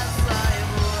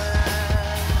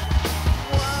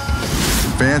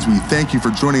 Fans, we thank you for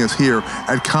joining us here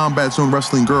at Combat Zone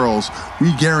Wrestling Girlz.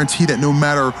 We guarantee that no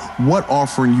matter what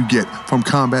offering you get from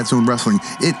Combat Zone Wrestling,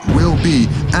 it will be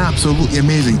absolutely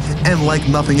amazing and like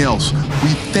nothing else.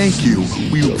 We thank you,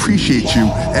 we appreciate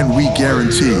you, and we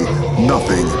guarantee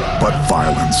nothing but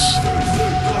violence.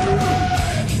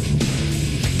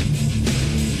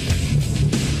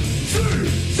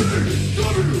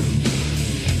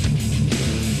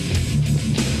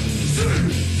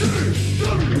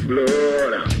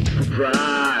 Blood,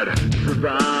 pride,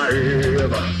 survive.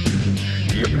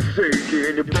 You're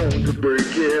forsaken, your bones are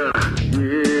breaking.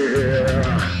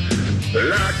 Yeah,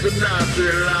 like the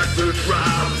nothing like the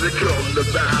tribes that come to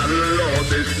battle on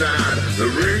this night. The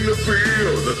ring, the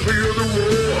field, the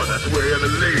war, that's where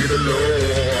they lay the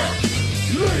law.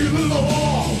 Lay the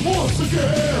law, once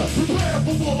again, prepare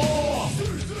for war.